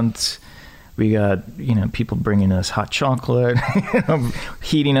stunts. We got, people bringing us hot chocolate,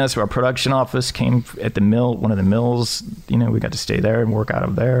 heating us. Our production office came at the mill, one of the mills. We got to stay there and work out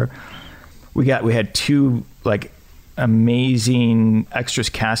of there. We had 2 amazing extras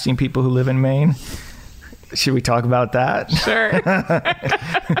casting people who live in Maine. Should we talk about that? Sure.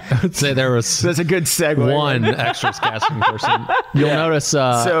 I would say there was That's a good segue. one extras casting person. You'll notice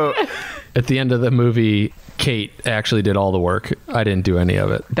at the end of the movie, Kate actually did all the work. I didn't do any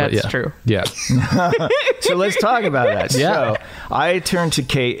of it. That's true. Yeah. So let's talk about that. Yeah. So I turned to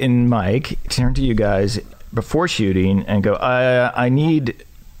Kate and Mike, turned to you guys before shooting and go, I need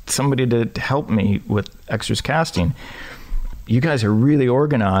somebody to help me with extras casting. You guys are really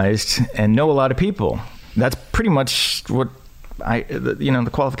organized and know a lot of people. That's pretty much what the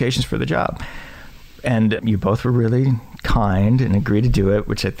qualifications for the job. And you both were really kind and agreed to do it,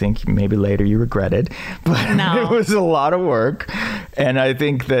 which I think maybe later you regretted. But No. It was a lot of work. And I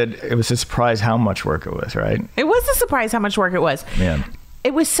think that it was a surprise how much work it was, right? It was a surprise how much work it was. Yeah.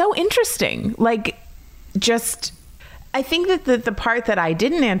 It was so interesting. I think that the part that I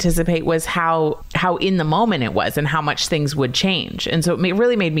didn't anticipate was how in the moment it was and how much things would change. And so it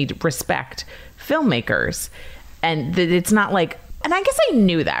really made me respect filmmakers. And that it's not like, and I guess I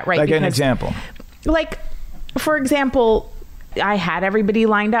knew that, right? Like an example. Like, for example, I had everybody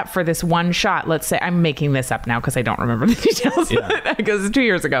lined up for this one shot. Let's say, I'm making this up now because I don't remember the details because it's 2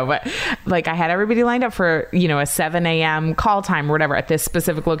 years ago. But I had everybody lined up for, a 7 a.m. call time or whatever at this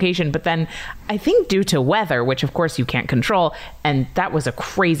specific location. But then I think due to weather, which of course you can't control, and that was a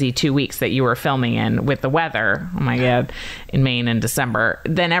crazy 2 weeks that you were filming in with the weather. Oh my God, in Maine in December.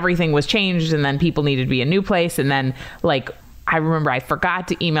 Then everything was changed, and then people needed to be a new place. And then I remember I forgot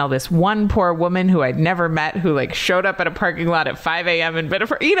to email this one poor woman who I'd never met who showed up at a parking lot at 5 a.m. in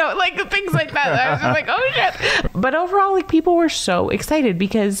Biddeford, things like that. I was just like, oh shit. But overall, people were so excited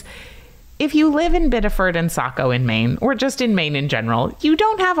because if you live in Biddeford and Saco in Maine, or just in Maine in general, you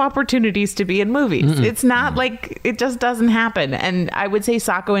don't have opportunities to be in movies. Mm-mm. It's not it just doesn't happen. And I would say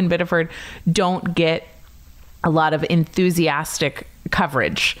Saco and Biddeford don't get a lot of enthusiastic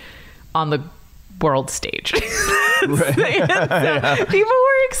coverage on the world stage. Right. So people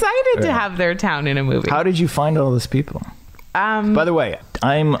were excited to have their town in a movie. How did you find all those people? By the way,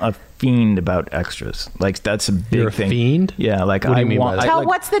 I'm a fiend about extras. That's a big You're a thing. Fiend? Yeah, What do you mean by that?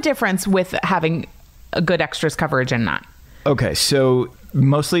 What's the difference with having a good extras coverage and not? Okay, so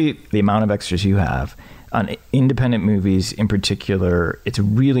mostly the amount of extras you have. On independent movies in particular, it's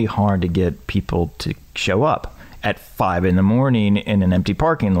really hard to get people to show up at 5 a.m. in an empty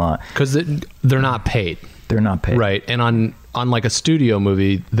parking lot. Because they're not paid. They're not paid. Right. And on a studio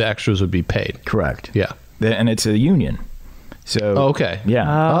movie, the extras would be paid. Correct. Yeah. And it's a union. So okay. Yeah.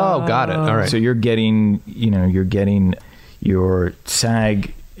 Oh, got it. All right. So you're getting your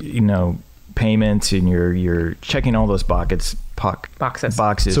SAG, payments, and you're checking all those boxes.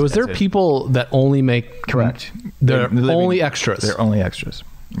 So is there people that only make... Correct. They're only extras? They're only extras.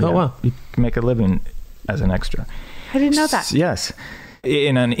 Oh, Yeah. wow. You can make a living as an extra. I didn't know that. Yes.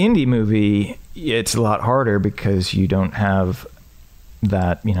 In an indie movie, it's a lot harder because you don't have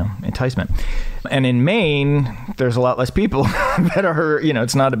that, enticement. And in Maine, there's a lot less people that are,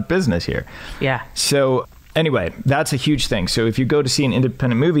 it's not a business here. Yeah. So anyway, that's a huge thing. So if you go to see an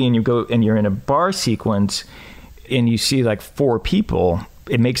independent movie and you're in a bar sequence and you see 4 people,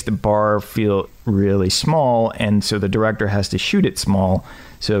 it makes the bar feel really small. And so the director has to shoot it small.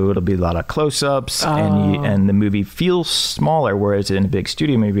 So it'll be a lot of close-ups, and the movie feels smaller. Whereas in a big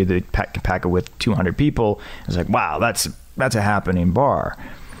studio movie, they can pack it with 200 people. It's wow, that's a happening bar.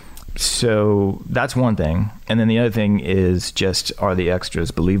 So that's one thing. And then the other thing is just, are the extras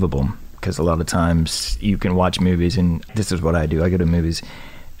believable? Because a lot of times you can watch movies, and this is what I do. I go to movies,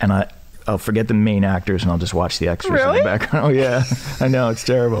 and I'll forget the main actors, and I'll just watch the extras in the background. Oh yeah, I know, it's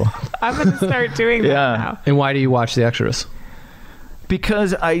terrible. I'm going to start doing that now. And why do you watch the extras?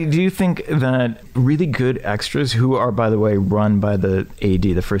 Because I do think that really good extras, who are, by the way, run by the AD,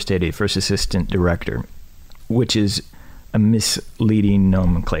 the first AD, first assistant director, which is a misleading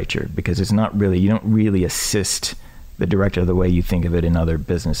nomenclature, because it's not really, you don't really assist the director the way you think of it in other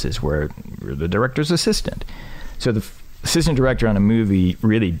businesses where you're the director's assistant. So the assistant director on a movie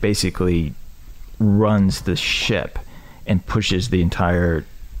really basically runs the ship and pushes the entire,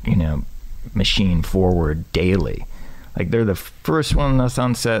 machine forward daily. Like, they're the first one that's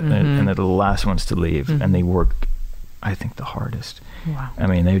on set, and they're the last ones to leave, and they work, I think, the hardest. Wow. I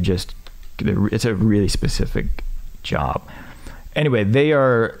mean, it's a really specific job. Anyway, they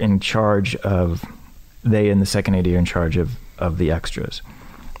and the second AD are in charge of the extras.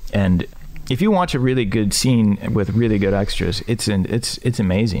 And if you watch a really good scene with really good extras, it's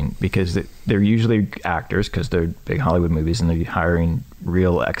amazing, because they're usually actors, because they're big Hollywood movies, and they're hiring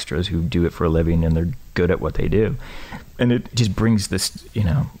real extras who do it for a living, and they're good at what they do. And it just brings this,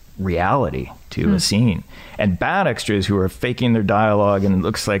 reality to a scene. And bad extras who are faking their dialogue, and it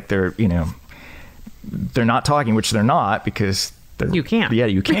looks like they're not talking, which they're not, because you can't. Yeah,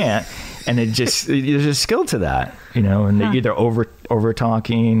 you can't. And there's a skill to that, and they're either over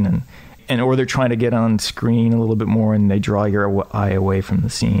talking or they're trying to get on screen a little bit more, and they draw your eye away from the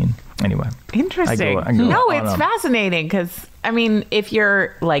scene. Anyway. Interesting. It's fascinating, because, I mean, if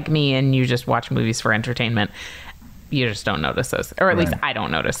you're like me and you just watch movies for entertainment, you just don't notice those, or at least I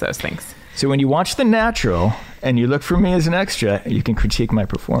don't notice those things. So when you watch The Natural and you look for me as an extra, you can critique my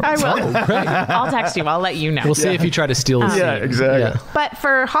performance. I will. Great. I'll text you. I'll let you know. We'll see if you try to steal the scene. Yeah, exactly. Yeah. But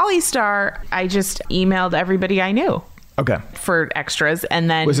for Holly Star, I just emailed everybody I knew. Okay. For extras,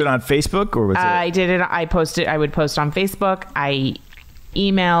 and then was it on Facebook, or was it? I did it. I posted. I would post on Facebook. I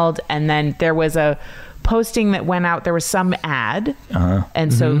emailed, and then there was a posting that went out. There was some ad,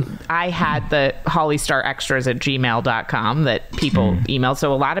 and so I had the hollystarextras@gmail.com that people emailed.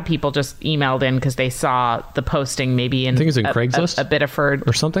 So a lot of people just emailed in because they saw the posting, maybe in, I think it was in Craigslist, a Biddeford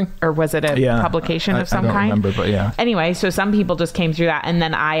or something, or was it a publication of some kind? I don't kind? remember, but yeah. Anyway, so some people just came through that, and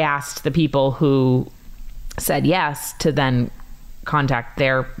then I asked the people who said yes to then contact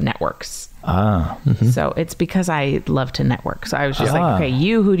their networks. So it's because I love to network. So I was just like, okay,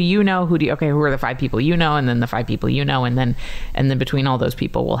 who do you know? Who are the 5 people you know? And then the 5 people you know, and then between all those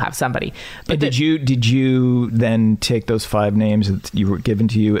people, we'll have somebody. But did you then take those 5 names that you were given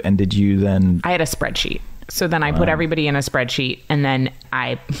to you, and did you then? I had a spreadsheet. So then I put everybody in a spreadsheet, and then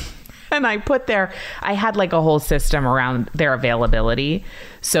I had like a whole system around their availability.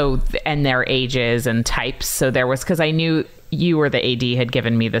 So, and their ages and types. So there was, because I knew you or the AD had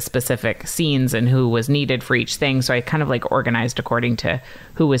given me the specific scenes and who was needed for each thing. So I kind of like organized according to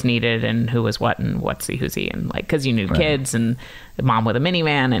who was needed and who was what and what's he, who's he. And like, cause you knew kids and the mom with a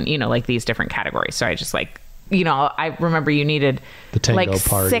minivan and, like these different categories. So I just like, I remember you needed the tango like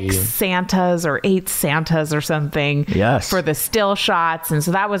party. 6 Santas or 8 Santas or something for the still shots. And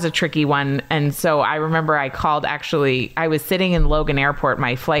so that was a tricky one. And so I remember I called, actually, I was sitting in Logan Airport.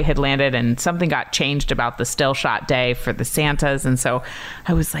 My flight had landed and something got changed about the still shot day for the Santas. And so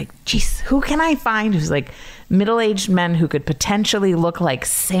I was like, geez, who can I find who's like middle-aged men who could potentially look like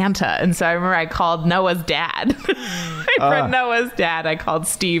Santa? And so I remember I called Noah's dad. My friend Noah's dad. I called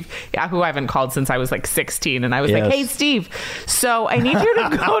Steve, who I haven't called since I was like 16. And I was like, hey, Steve, so I need you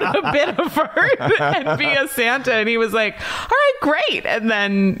to go to Biddeford and be a Santa. And he was like, all right, great. And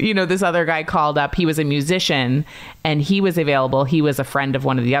then, this other guy called up. He was a musician and he was available. He was a friend of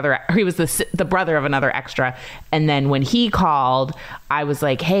one of the other, he was the brother of another extra. And then when he called, I was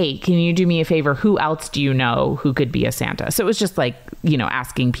like, hey, can you do me a favor? Who else do you know who could be a Santa? So it was just like,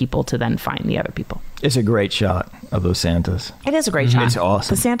 asking people to then find the other people. It's a great shot of those Santas. It is a great shot. It's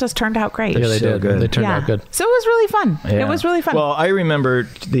awesome. The Santas turned out great. Yeah, they did. Good. They turned out good. So it was really fun. Yeah. It was really fun. Well, I remember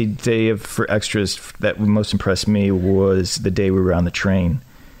the day for extras that most impressed me was the day we were on the train.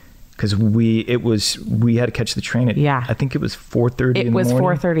 Because we had to catch the train at, I think it was 4:30 in the morning. It was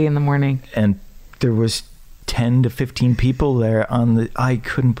 4:30 in the morning. And there was 10 to 15 people there I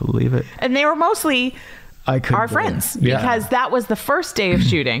couldn't believe it. And they were mostly our friends, because that was the first day of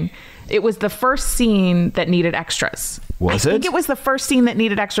shooting. It was the first scene that needed extras. I think it was the first scene that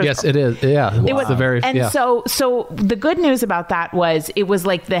needed extras. Yes, it is. Yeah. It was the very, so the good news about that was it was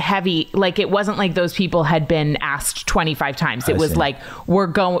like the heavy, like it wasn't like those people had been asked 25 times. It was like,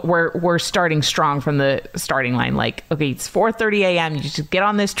 we're starting strong from the starting line. Like, okay, it's 4:30 a.m. You just get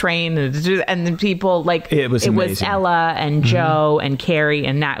on this train, and the people like, it was Ella and Joe and Carrie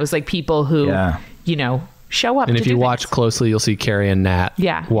and Nat. It was like people who, show up. And if you watch closely, you'll see Carrie and Nat.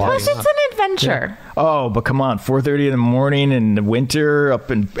 Yeah. Plus, it's an adventure. Yeah. Oh, but come on, 4:30 in the morning in the winter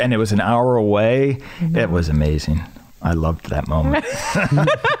and it was an hour away. Mm-hmm. It was amazing. I loved that moment.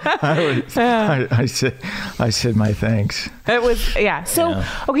 I said my thanks. It was, yeah. So,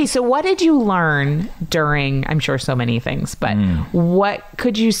 okay. So what did you learn during, I'm sure so many things, but what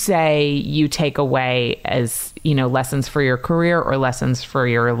could you say you take away as, lessons for your career or lessons for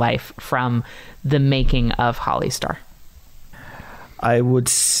your life from the making of Holly Star? I would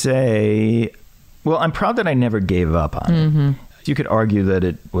say, well, I'm proud that I never gave up on it. You could argue that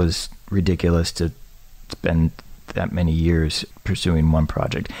it was ridiculous to spend that many years pursuing one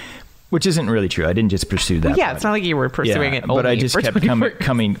project, which isn't really true. I didn't just pursue that. Well, project. It's not like you were pursuing it, but I just kept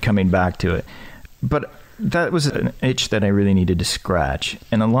coming back to it. But that was an itch that I really needed to scratch.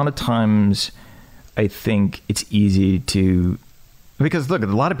 And a lot of times, I think it's easy to, because look, a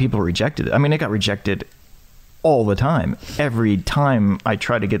lot of people rejected it. I mean, it got rejected all the time. Every time I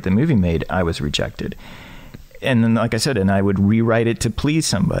tried to get the movie made, I was rejected. And then, like I said, and I would rewrite it to please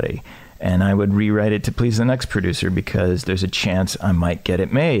somebody. And I would rewrite it to please the next producer because there's a chance I might get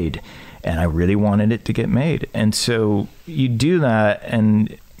it made. And I really wanted it to get made. And so you do that,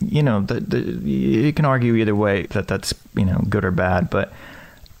 and, you can argue either way that that's, good or bad. But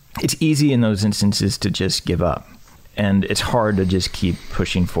it's easy in those instances to just give up. And it's hard to just keep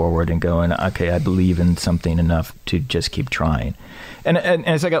pushing forward and going, okay, I believe in something enough to just keep trying. And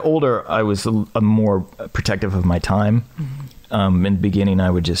as I got older, I was a more protective of my time. In the beginning,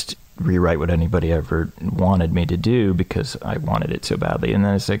 I would just rewrite what anybody ever wanted me to do because I wanted it so badly. And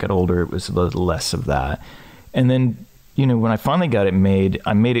then as I got older, it was a little less of that. And then, when I finally got it made,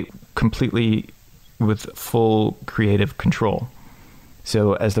 I made it completely with full creative control.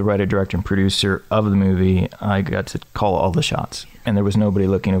 So as the writer, director, and producer of the movie, I got to call all the shots. And there was nobody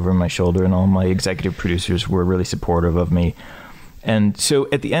looking over my shoulder, and all my executive producers were really supportive of me. And so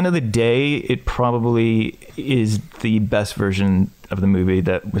at the end of the day, it probably is the best version of the movie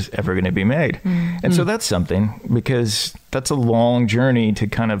that was ever going to be made. And so that's something, because that's a long journey to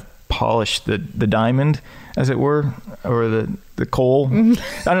kind of polish the diamond, as it were, or the coal. I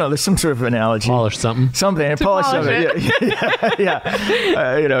don't know. There's some sort of analogy. Polish something. Something. Polish something.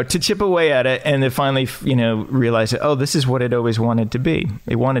 Yeah. To chip away at it and then finally, realize that, oh, this is what it always wanted to be.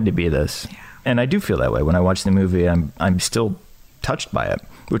 It wanted to be this. Yeah. And I do feel that way when I watch the movie. I'm still touched by it,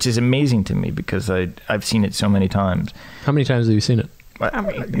 which is amazing to me because I've seen it so many times. How many times have you seen it? I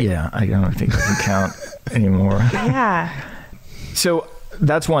don't think I can count anymore. Yeah. So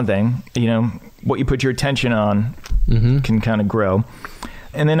that's one thing, what you put your attention on can kind of grow.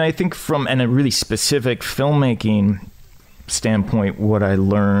 And then I think from a really specific filmmaking standpoint, what I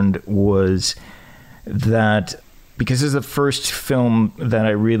learned was that because this is the first film that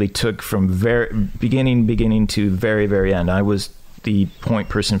I really took from very beginning to very, very end. I was the point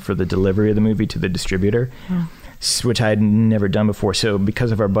person for the delivery of the movie to the distributor, which I had never done before. So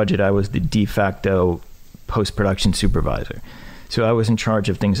because of our budget, I was the de facto post-production supervisor. So I was in charge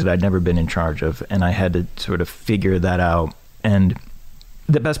of things that I'd never been in charge of, and I had to sort of figure that out. And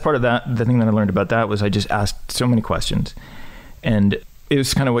the best part of that, the thing that I learned about that, was I just asked so many questions. And it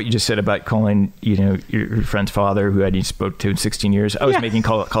was kind of what you just said about calling, your friend's father, who I hadn't spoke to in 16 years. I was making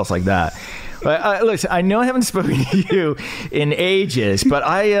calls like that. But listen, I know I haven't spoken to you in ages, but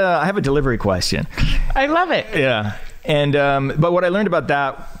I have a delivery question. I love it. Yeah. And but what I learned about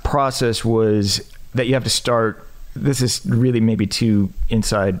that process was that you have to start. This is really maybe too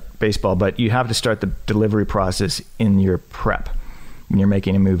inside baseball, but you have to start the delivery process in your prep. When you're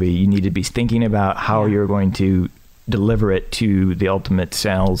making a movie, you need to be thinking about how you're going to deliver it to the ultimate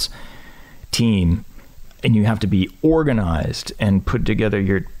sales team. And you have to be organized and put together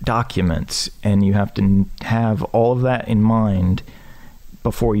your documents, and you have to have all of that in mind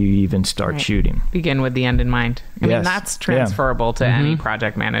before you even start shooting. Begin with the end in mind. I mean, that's transferable to any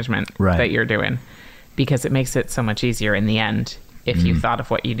project management that you're doing, because it makes it so much easier in the end if you thought of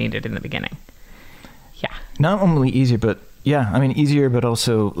what you needed in the beginning. Yeah. Not only easier, but easier, but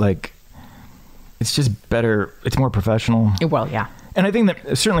also it's just better. It's more professional. Well, yeah. And I think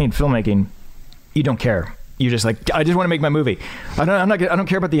that certainly in filmmaking, you don't care. You're just like, I just want to make my movie. I don't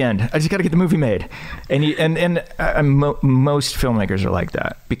care about the end. I just got to get the movie made. And most filmmakers are like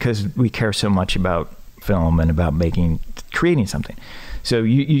that because we care so much about film and about creating something. So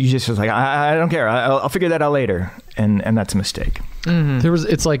you just was like, I don't care. I'll figure that out later. And that's a mistake.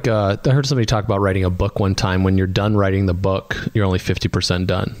 It's like, I heard somebody talk about writing a book one time. When you're done writing the book, you're only 50%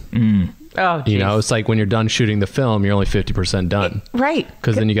 done. Oh, geez. It's like when you're done shooting the film, you're only 50% done. Right.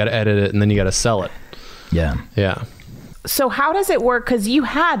 Because then you got to edit it and then you got to sell it. Yeah. Yeah. So how does it work? Because you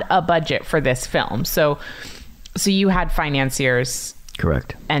had a budget for this film. So you had financiers.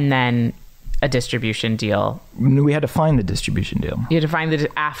 Correct. And then a distribution deal. We had to find the distribution deal. You had to find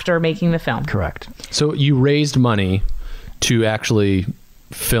it after making the film. Correct. So you raised money to actually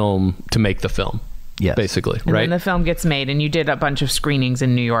to make the film. Yes. Basically, And right? then the film gets made, and you did a bunch of screenings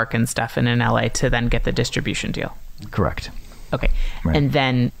in New York and stuff and in LA to then get the distribution deal. Correct. Okay. Right. And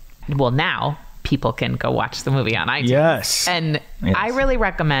then, well, now people can go watch the movie on iTunes. Yes. And Yes. I really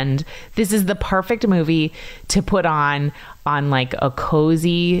recommend, this is the perfect movie to put on like a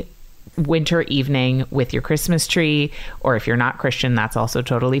cozy winter evening with your Christmas tree, or if you're not Christian, that's also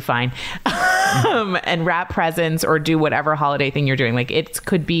totally fine. And wrap presents or do whatever holiday thing you're doing. Like, it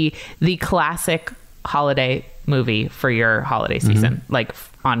could be the classic holiday movie for your holiday season, like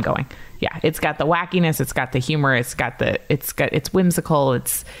ongoing. Yeah, it's got the wackiness, it's got the humor, it's whimsical,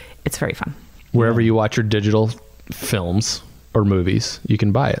 it's very fun. Wherever you watch your digital films or movies, you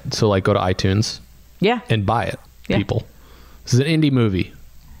can buy it. So like go to iTunes and buy it, people. This is an indie movie.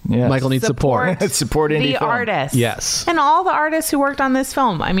 Yes. Michael needs support. Support indie the film. artists. Yes. And all the artists who worked on this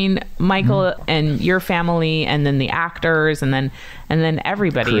film. I mean, Michael and your family, and then the actors, and then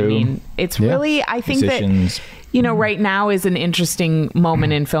everybody. Crew. I mean, it's really, I think Musicians. that, right now is an interesting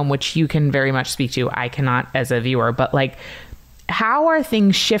moment in film, which you can very much speak to. I cannot as a viewer, but like, how are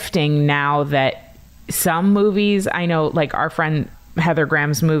things shifting now that some movies, I know like our friend Heather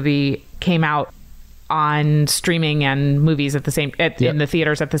Graham's movie came out on streaming and movies in the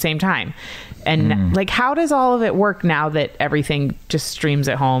theaters at the same time. And like, how does all of it work now that everything just streams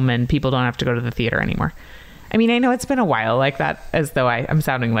at home and people don't have to go to the theater anymore? I mean, I know it's been a while like that, as though I'm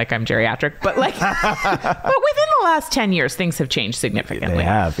sounding like I'm geriatric, but like, but within the last 10 years, things have changed significantly. They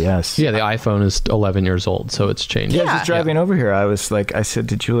have, yes. Yeah, the iPhone is 11 years old, so it's changed. Yeah, just driving over here, I said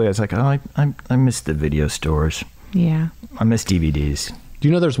to Julie, I was like, oh, I miss the video stores. Yeah. I miss DVDs. Do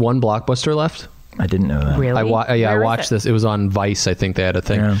you know there's one Blockbuster left? I didn't know that. Really? I watched this. It was on Vice. I think they had a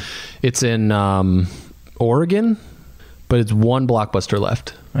thing. Yeah. It's in Oregon, but it's one Blockbuster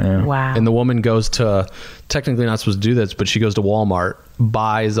left. Yeah. Wow. And the woman goes to, technically not supposed to do this, but she goes to Walmart,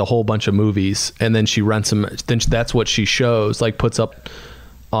 buys a whole bunch of movies, and then she rents them. Then that's what she shows, like puts up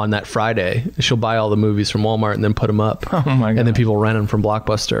on that Friday. She'll buy all the movies from Walmart and then put them up. Oh my God. And then people rent them from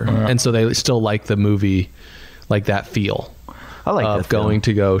Blockbuster. Yeah. And so they still like the movie, like that feel. I like of that film. going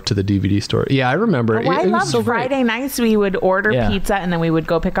to go to the DVD store. Yeah, I remember. Oh, I it was loved so great. Friday nights. We would order Yeah. pizza, and then we would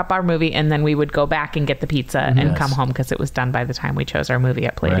go pick up our movie, and then we would go back and get the pizza and Yes. come home because it was done by the time we chose our movie.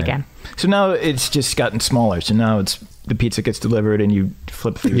 It played Right. again. So now it's just gotten smaller. So now it's the pizza gets delivered and you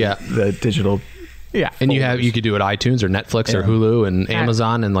flip through the digital. Yeah. And you could do it iTunes or Netflix or Hulu and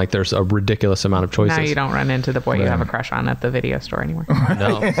Amazon, and like there's a ridiculous amount of choices. Now you don't run into the boy you have a crush on at the video store anymore.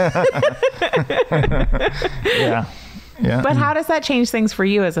 No. Yeah. Yeah. But how does that change things for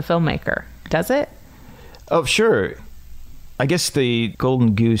you as a filmmaker? Does it? Oh, sure. I guess the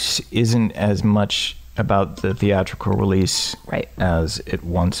Golden Goose isn't as much about the theatrical release as it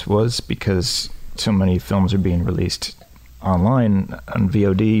once was, because so many films are being released online on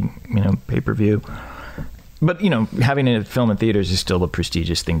VOD, pay-per-view. But, having a film in theaters is still a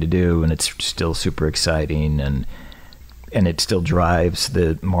prestigious thing to do, and it's still super exciting, and it still drives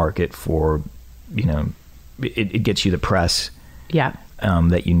the market for, it gets you the press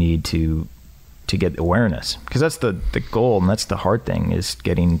that you need to get awareness, because that's the goal, and that's the hard thing, is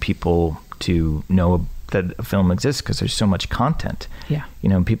getting people to know that a film exists, because there's so much content.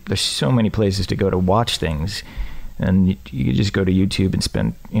 There's so many places to go to watch things, and you just go to YouTube and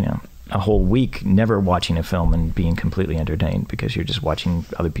spend a whole week never watching a film and being completely entertained because you're just watching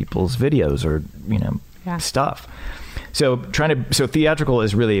other people's videos or stuff. So theatrical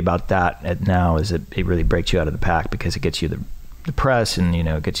is really about that now, is it really breaks you out of the pack, because it gets you the press, and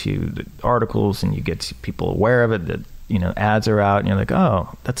it gets you the articles, and you get people aware of it, that ads are out, and you're like, oh,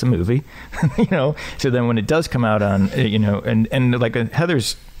 that's a movie. So then when it does come out on and like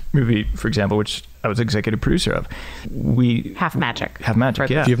Heather's movie, for example, which I was executive producer of, Half Magic.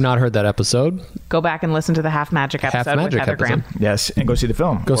 Yeah. If you've not heard that episode, Go back and listen to the Half Magic episode with Heather Graham. Yes, and go see the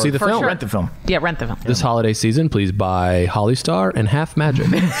film. Go see the film. sure. Rent the film. Yeah, rent the film. this holiday season, please buy Holly Star and Half Magic.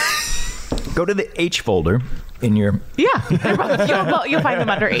 Go to the H folder in your... Yeah, you'll find them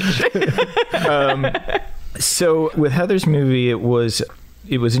under H. So with Heather's movie, it was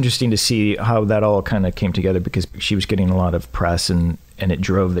interesting to see how that all kind of came together, because she was getting a lot of press, and it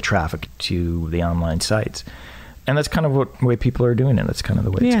drove the traffic to the online sites. And that's kind of the way people are doing it. That's kind of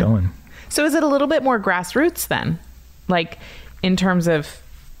the way it's going. So is it a little bit more grassroots then? Like, in terms of...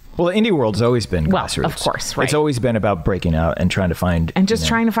 Well, the indie world's always been grassroots. Of course, right. It's always been about breaking out and trying to find... And just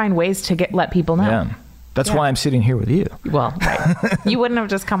trying to find ways to let people know. Yeah. That's why I'm sitting here with you. Well, right. You wouldn't have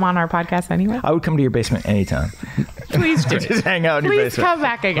just come on our podcast anyway? I would come to your basement anytime. Please do. Just hang out in your Please basement. come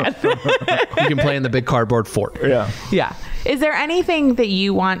back again. You can play in the big cardboard fort. Yeah. Yeah. Is there anything that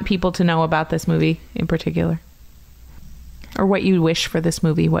you want people to know about this movie in particular? Or what you wish for this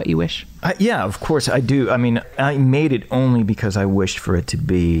movie, what you wish? Yeah, of course I do. I mean, I made it only because I wished for it to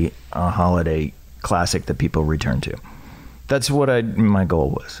be a holiday classic that people return to. That's what my goal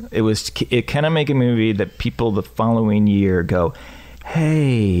was. Can I make a movie that people the following year go,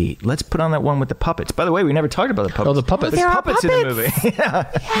 hey, let's put on that one with the puppets. By the way, we never talked about the puppets. Oh, the puppets. There's there are puppets in the movie.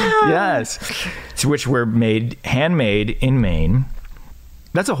 Yeah. Yes. Which were handmade in Maine.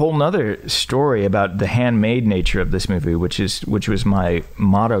 That's a whole nother story about the handmade nature of this movie, which was my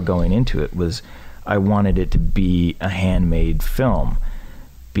motto going into it, was I wanted it to be a handmade film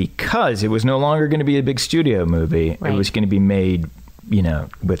because it was no longer going to be a big studio movie. Right. It was going to be made,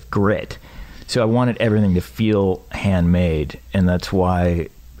 with grit. So I wanted everything to feel handmade, and that's why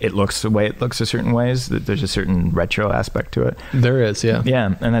it looks the way it looks a certain ways. That there's a certain retro aspect to it. There is, yeah.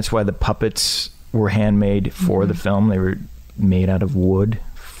 Yeah, and that's why the puppets were handmade for the film. They were made out of wood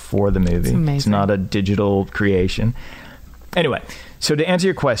for the movie. It's not a digital creation. Anyway, so to answer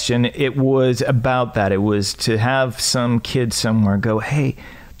your question, it was about that. It was to have some kid somewhere go, hey,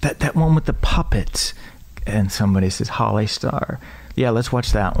 that one with the puppets. And somebody says, Holly Star. Yeah, let's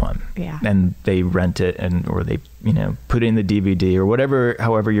watch that one. Yeah. And they rent it or they, put in the DVD or whatever,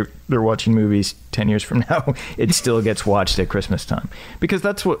 however they're watching movies 10 years from now, it still gets watched at Christmas time. Because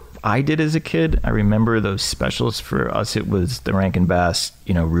that's what I did as a kid. I remember those specials. For us, it was the Rankin Bass,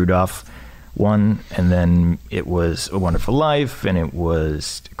 Rudolph one, and then it was A Wonderful Life, and it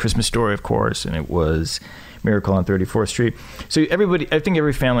was Christmas Story, of course, and it was Miracle on 34th Street. So I think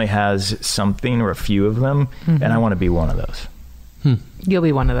every family has something or a few of them, and I want to be one of those. You'll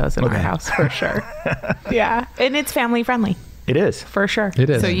be one of those in our house for sure. Yeah. And it's family friendly. It is. For sure. It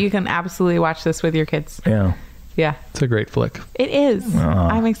is. So you can absolutely watch this with your kids. Yeah. Yeah. It's a great flick. It is.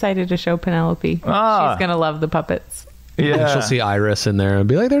 I'm excited to show Penelope. She's going to love the puppets. Yeah. And she'll see Iris in there and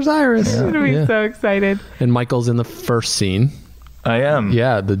be like, there's Iris. She's going to be so excited. And Michael's in the first scene. I am.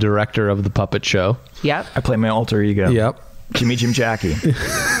 Yeah, the director of the puppet show. Yep. I play my alter ego. Yep. Jimmy Jim Jackie.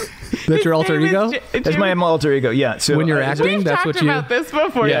 That's your alter ego? That's my alter ego. Yeah. So When you're acting, We've that's talked what you... about this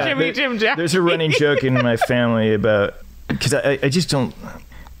before, Yeah. Jimmy Jim Jackie. There's a running joke in my family about, because I just don't,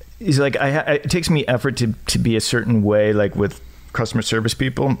 it's like it takes me effort to be a certain way, like with customer service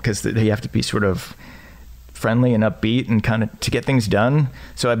people, because they have to be sort of friendly and upbeat and kind of to get things done.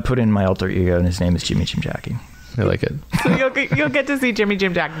 So I put in my alter ego, and his name is Jimmy Jim Jackie. I like it. So you'll get to see Jimmy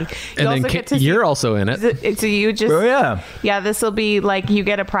Jim Jackie. And then you're also in it. So you just... Oh, yeah. Yeah, this will be like you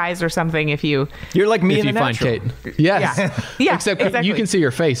get a prize or something if you... You're like me If in you the find Natural. Kate. Yes. Yeah, Except exactly. you can see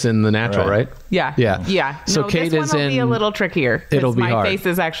your face in The Natural, right? Yeah. Yeah. Yeah. So no, Kate this is one will be a in- little trickier. 'Cause It'll be my hard. face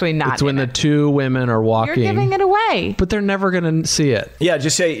is actually not It's when in the it. two women are walking. You're giving it away. But they're never going to see it. Yeah,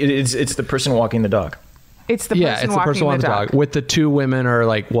 just say it's the person walking the dog. It's the person Yeah, it's the walking person walking the the dog. dog. With the two women are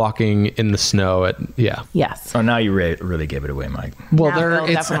like walking in the snow. Yes. Oh, now you really gave it away, Mike. Well, Now they'll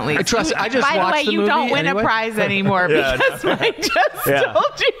definitely. I just By the watched way, the you movie don't win anyway. a prize anymore because Mike just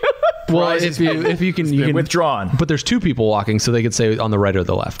told you. Well, Prize if you can withdrawn. But there's two people walking, so they could say on the right or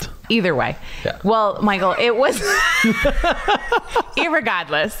the left. Either way. Yeah. Well, Michael, it was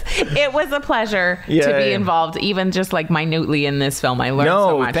irregardless. It was a pleasure to be involved, even just like minutely in this film. I learned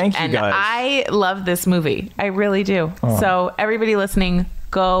so much. Thank you, and guys. I love this movie. I really do. So everybody listening,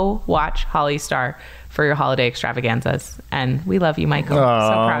 go watch Holly Star for your holiday extravaganzas. And we love you, Michael. So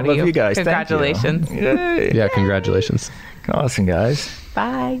proud of love you. you guys. Thank you. Congratulations. Yay. Yeah, congratulations. Awesome, guys.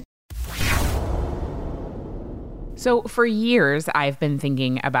 Bye. So for years, I've been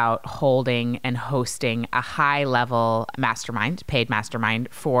thinking about holding and hosting a high-level mastermind, paid mastermind,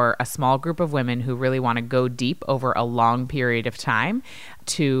 for a small group of women who really want to go deep over a long period of time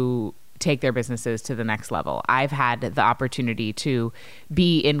to take their businesses to the next level. I've had the opportunity to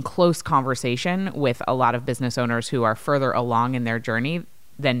be in close conversation with a lot of business owners who are further along in their journey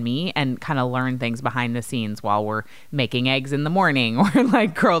than me and kind of learn things behind the scenes while we're making eggs in the morning or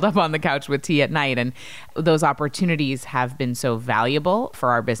like curled up on the couch with tea at night. And those opportunities have been so valuable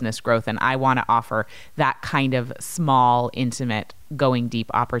for our business growth. And I want to offer that kind of small, intimate, going deep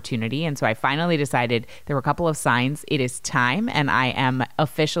opportunity. And so I finally decided there were a couple of signs. It is time. And I am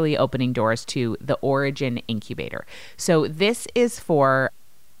officially opening doors to the Origin Incubator. So this is for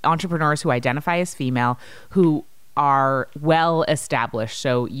entrepreneurs who identify as female, who are well established.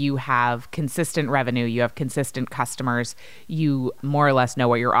 So you have consistent revenue, you have consistent customers, you more or less know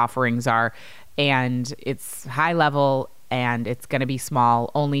what your offerings are, and it's high level and it's going to be small,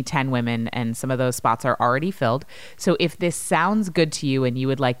 only 10 women, and some of those spots are already filled. So if this sounds good to you and you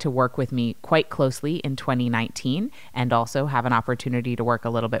would like to work with me quite closely in 2019 and also have an opportunity to work a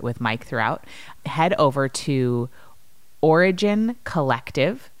little bit with Mike throughout, head over to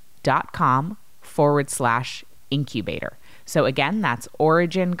origincollective.com/incubator. So again, that's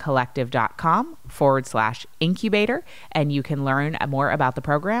origincollective.com/incubator, and you can learn more about the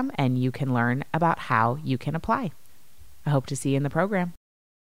program and you can learn about how you can apply. I hope to see you in the program.